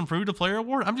the most improved player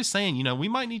award, I'm just saying, we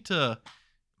might need to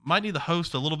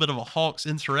host a little bit of a Hawks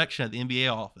insurrection at the NBA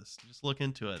office. Just look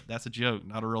into it. That's a joke,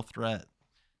 not a real threat.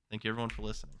 Thank you, everyone, for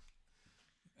listening.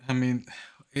 I mean,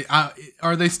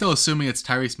 are they still assuming it's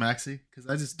Tyrese Maxey? Because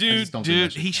I just don't.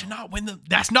 Dude, he should not win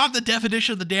That's not the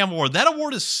definition of the damn award. That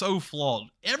award is so flawed.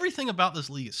 Everything about this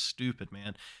league is stupid,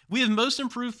 man. We have most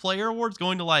improved player awards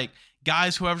going to like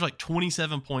guys who averaged like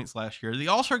 27 points last year. The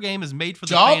All-Star game is made for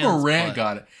the fans. Ja Morant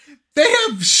got it. They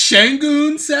have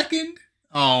Şengün second.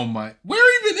 Oh my!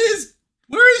 Where is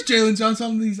Jalen Johnson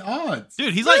on these odds?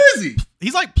 Dude, Is he?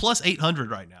 He's like plus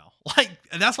 800 right now. Like,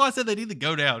 that's why I said they need to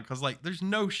go down, because like there's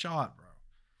no shot, bro.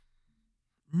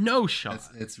 No shot.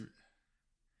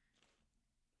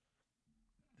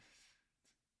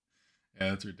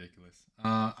 That's ridiculous.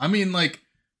 I mean, like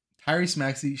Tyrese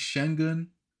Maxey, Şengün,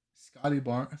 Scotty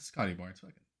Barnes, fucking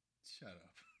shut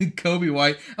up. Kobe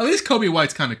White. At least Kobe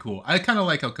White's kind of cool. I kind of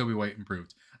like how Kobe White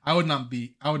improved. I would not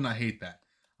hate that.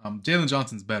 Jalen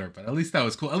Johnson's better, but at least that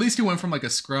was cool. At least he went from like a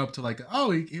scrub to like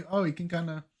he can kind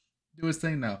of do his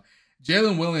thing now.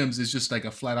 Jalen Williams is just like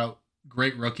a flat out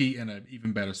great rookie and an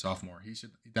even better sophomore.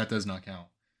 That does not count.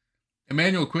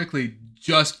 Emmanuel Quickly,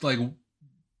 just like,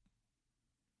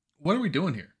 what are we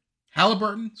doing here?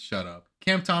 Halliburton, shut up.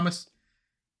 Cam Thomas,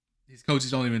 his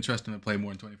coaches don't even trust him to play more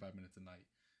than 25 minutes a night.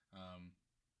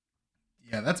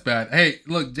 Yeah, that's bad. Hey,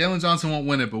 look, Jalen Johnson won't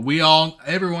win it, but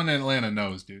everyone in Atlanta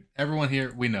knows, dude. Everyone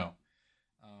here, we know.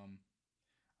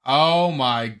 Oh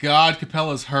my God,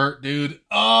 Capella's hurt, dude.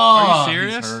 Oh, are you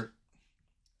serious? He's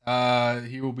hurt.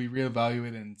 He will be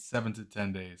reevaluated in 7 to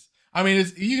 10 days. I mean,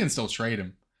 you can still trade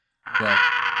him,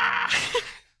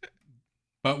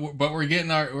 but we're getting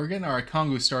our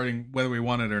Okongwu starting whether we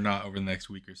want it or not over the next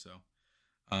week or so.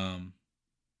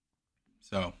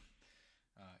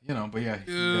 But yeah,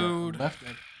 dude,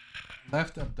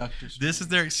 left abductor. This is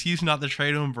their excuse not to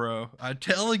trade him, bro. I'm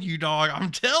telling you, dog. I'm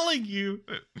telling you.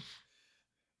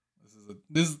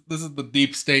 This is the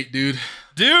deep state, dude.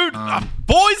 Dude,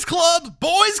 boys club,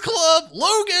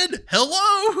 Logan,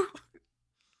 hello.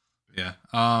 Yeah.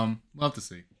 We'll have to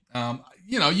see.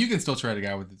 You can still trade a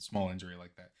guy with a small injury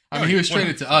like that. I mean, he was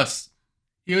traded to us.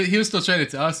 He was still traded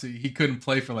to us. He couldn't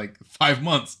play for like 5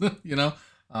 months, But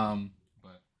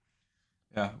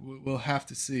yeah, we'll have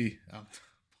to see.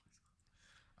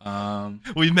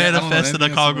 We manifested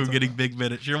Okongwu getting big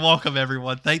minutes. You're welcome,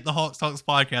 everyone. Thank the Hawks Talks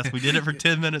podcast. We did it for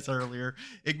 10 minutes earlier,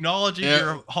 acknowledging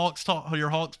your Hawks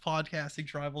podcasting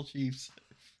tribal chiefs.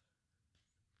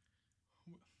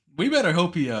 We better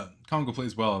hope Congo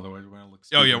plays well, otherwise we're gonna look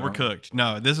stupid. Oh yeah, we're cooked.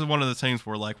 No, this is one of the things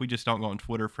where like we just don't go on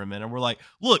Twitter for a minute. We're like,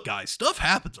 look, guys, stuff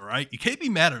happens, all right? You can't be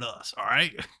mad at us, all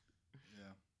right?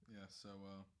 Yeah. So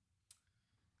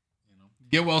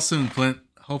get well soon, Clint.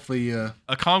 Hopefully,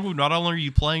 Okongwu, not only are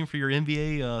you playing for your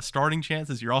NBA starting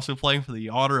chances, you're also playing for the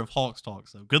honor of Hawks Talk.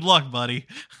 So good luck, buddy.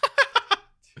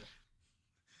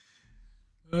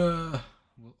 We'll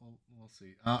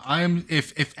see. I am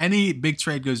if any big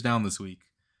trade goes down this week,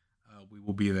 we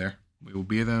will be there. We will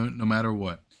be there no matter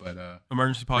what. But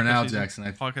emergency podcast for now, season, Jackson,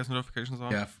 podcast notifications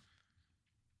on. Yeah.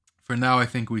 For now, I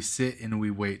think we sit and we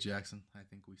wait, Jackson. I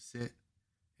think we sit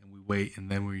and we wait,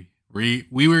 and then we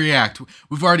react.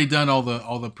 We've already done all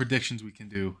the predictions we can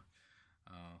do.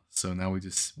 So now we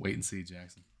just wait and see,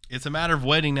 Jackson. It's a matter of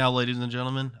waiting now, ladies and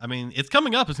gentlemen. I mean, it's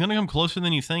coming up. It's going to come closer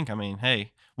than you think. I mean,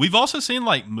 hey, we've also seen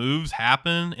like moves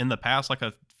happen in the past, like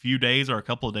a few days or a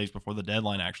couple of days before the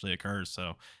deadline actually occurs.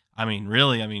 So, I mean,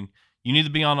 really, you need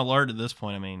to be on alert at this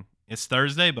point. I mean, it's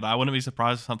Thursday, but I wouldn't be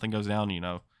surprised if something goes down,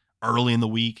 early in the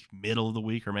week, middle of the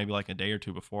week, or maybe like a day or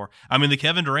two before. I mean, the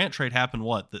Kevin Durant trade happened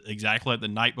exactly the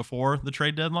night before the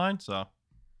trade deadline. So,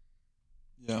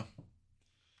 yeah,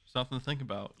 something to think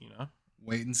about.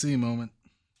 Wait and see moment.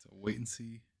 It's a wait and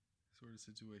see sort of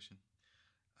situation.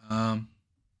 All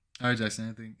right, Jackson.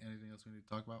 Anything else we need to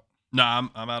talk about? No,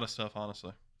 I'm out of stuff,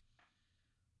 honestly.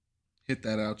 Hit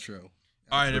that outro.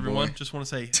 All right, everyone. Just want to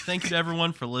say thank you to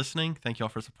everyone for listening. Thank y'all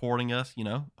for supporting us.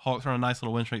 Hawks are on a nice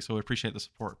little win streak, so we appreciate the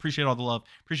support. Appreciate all the love.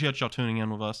 Appreciate y'all tuning in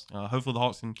with us. Hopefully the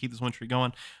Hawks can keep this win streak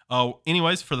going.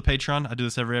 Anyways, for the Patreon, I do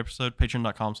this every episode.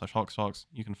 Patreon.com/HawksTalks.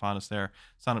 You can find us there.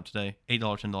 Sign up today. $8,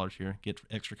 $10 here. Get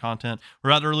extra content. We're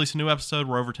about to release a new episode.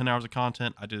 We're over 10 hours of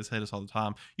content. I say this all the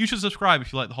time. You should subscribe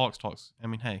if you like the Hawks Talks. I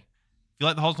mean, hey, if you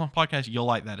like the Hawks Talks podcast, you'll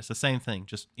like that. It's the same thing,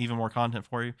 just even more content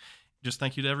for you. Just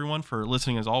thank you to everyone for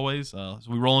listening as always. As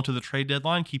we roll into the trade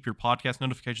deadline, keep your podcast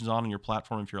notifications on your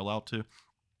platform if you're allowed to.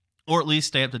 or at least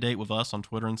stay up to date with us on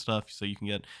Twitter and stuff so you can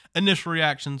get initial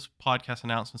reactions, podcast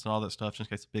announcements, and all that stuff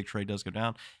just in case the big trade does go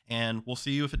down. And we'll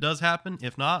see you if it does happen.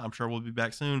 If not, I'm sure we'll be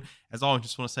back soon. As always,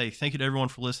 just want to say thank you to everyone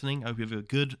for listening. I hope you have a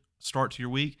good start to your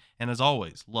week. And as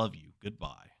always, love you.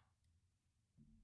 Goodbye.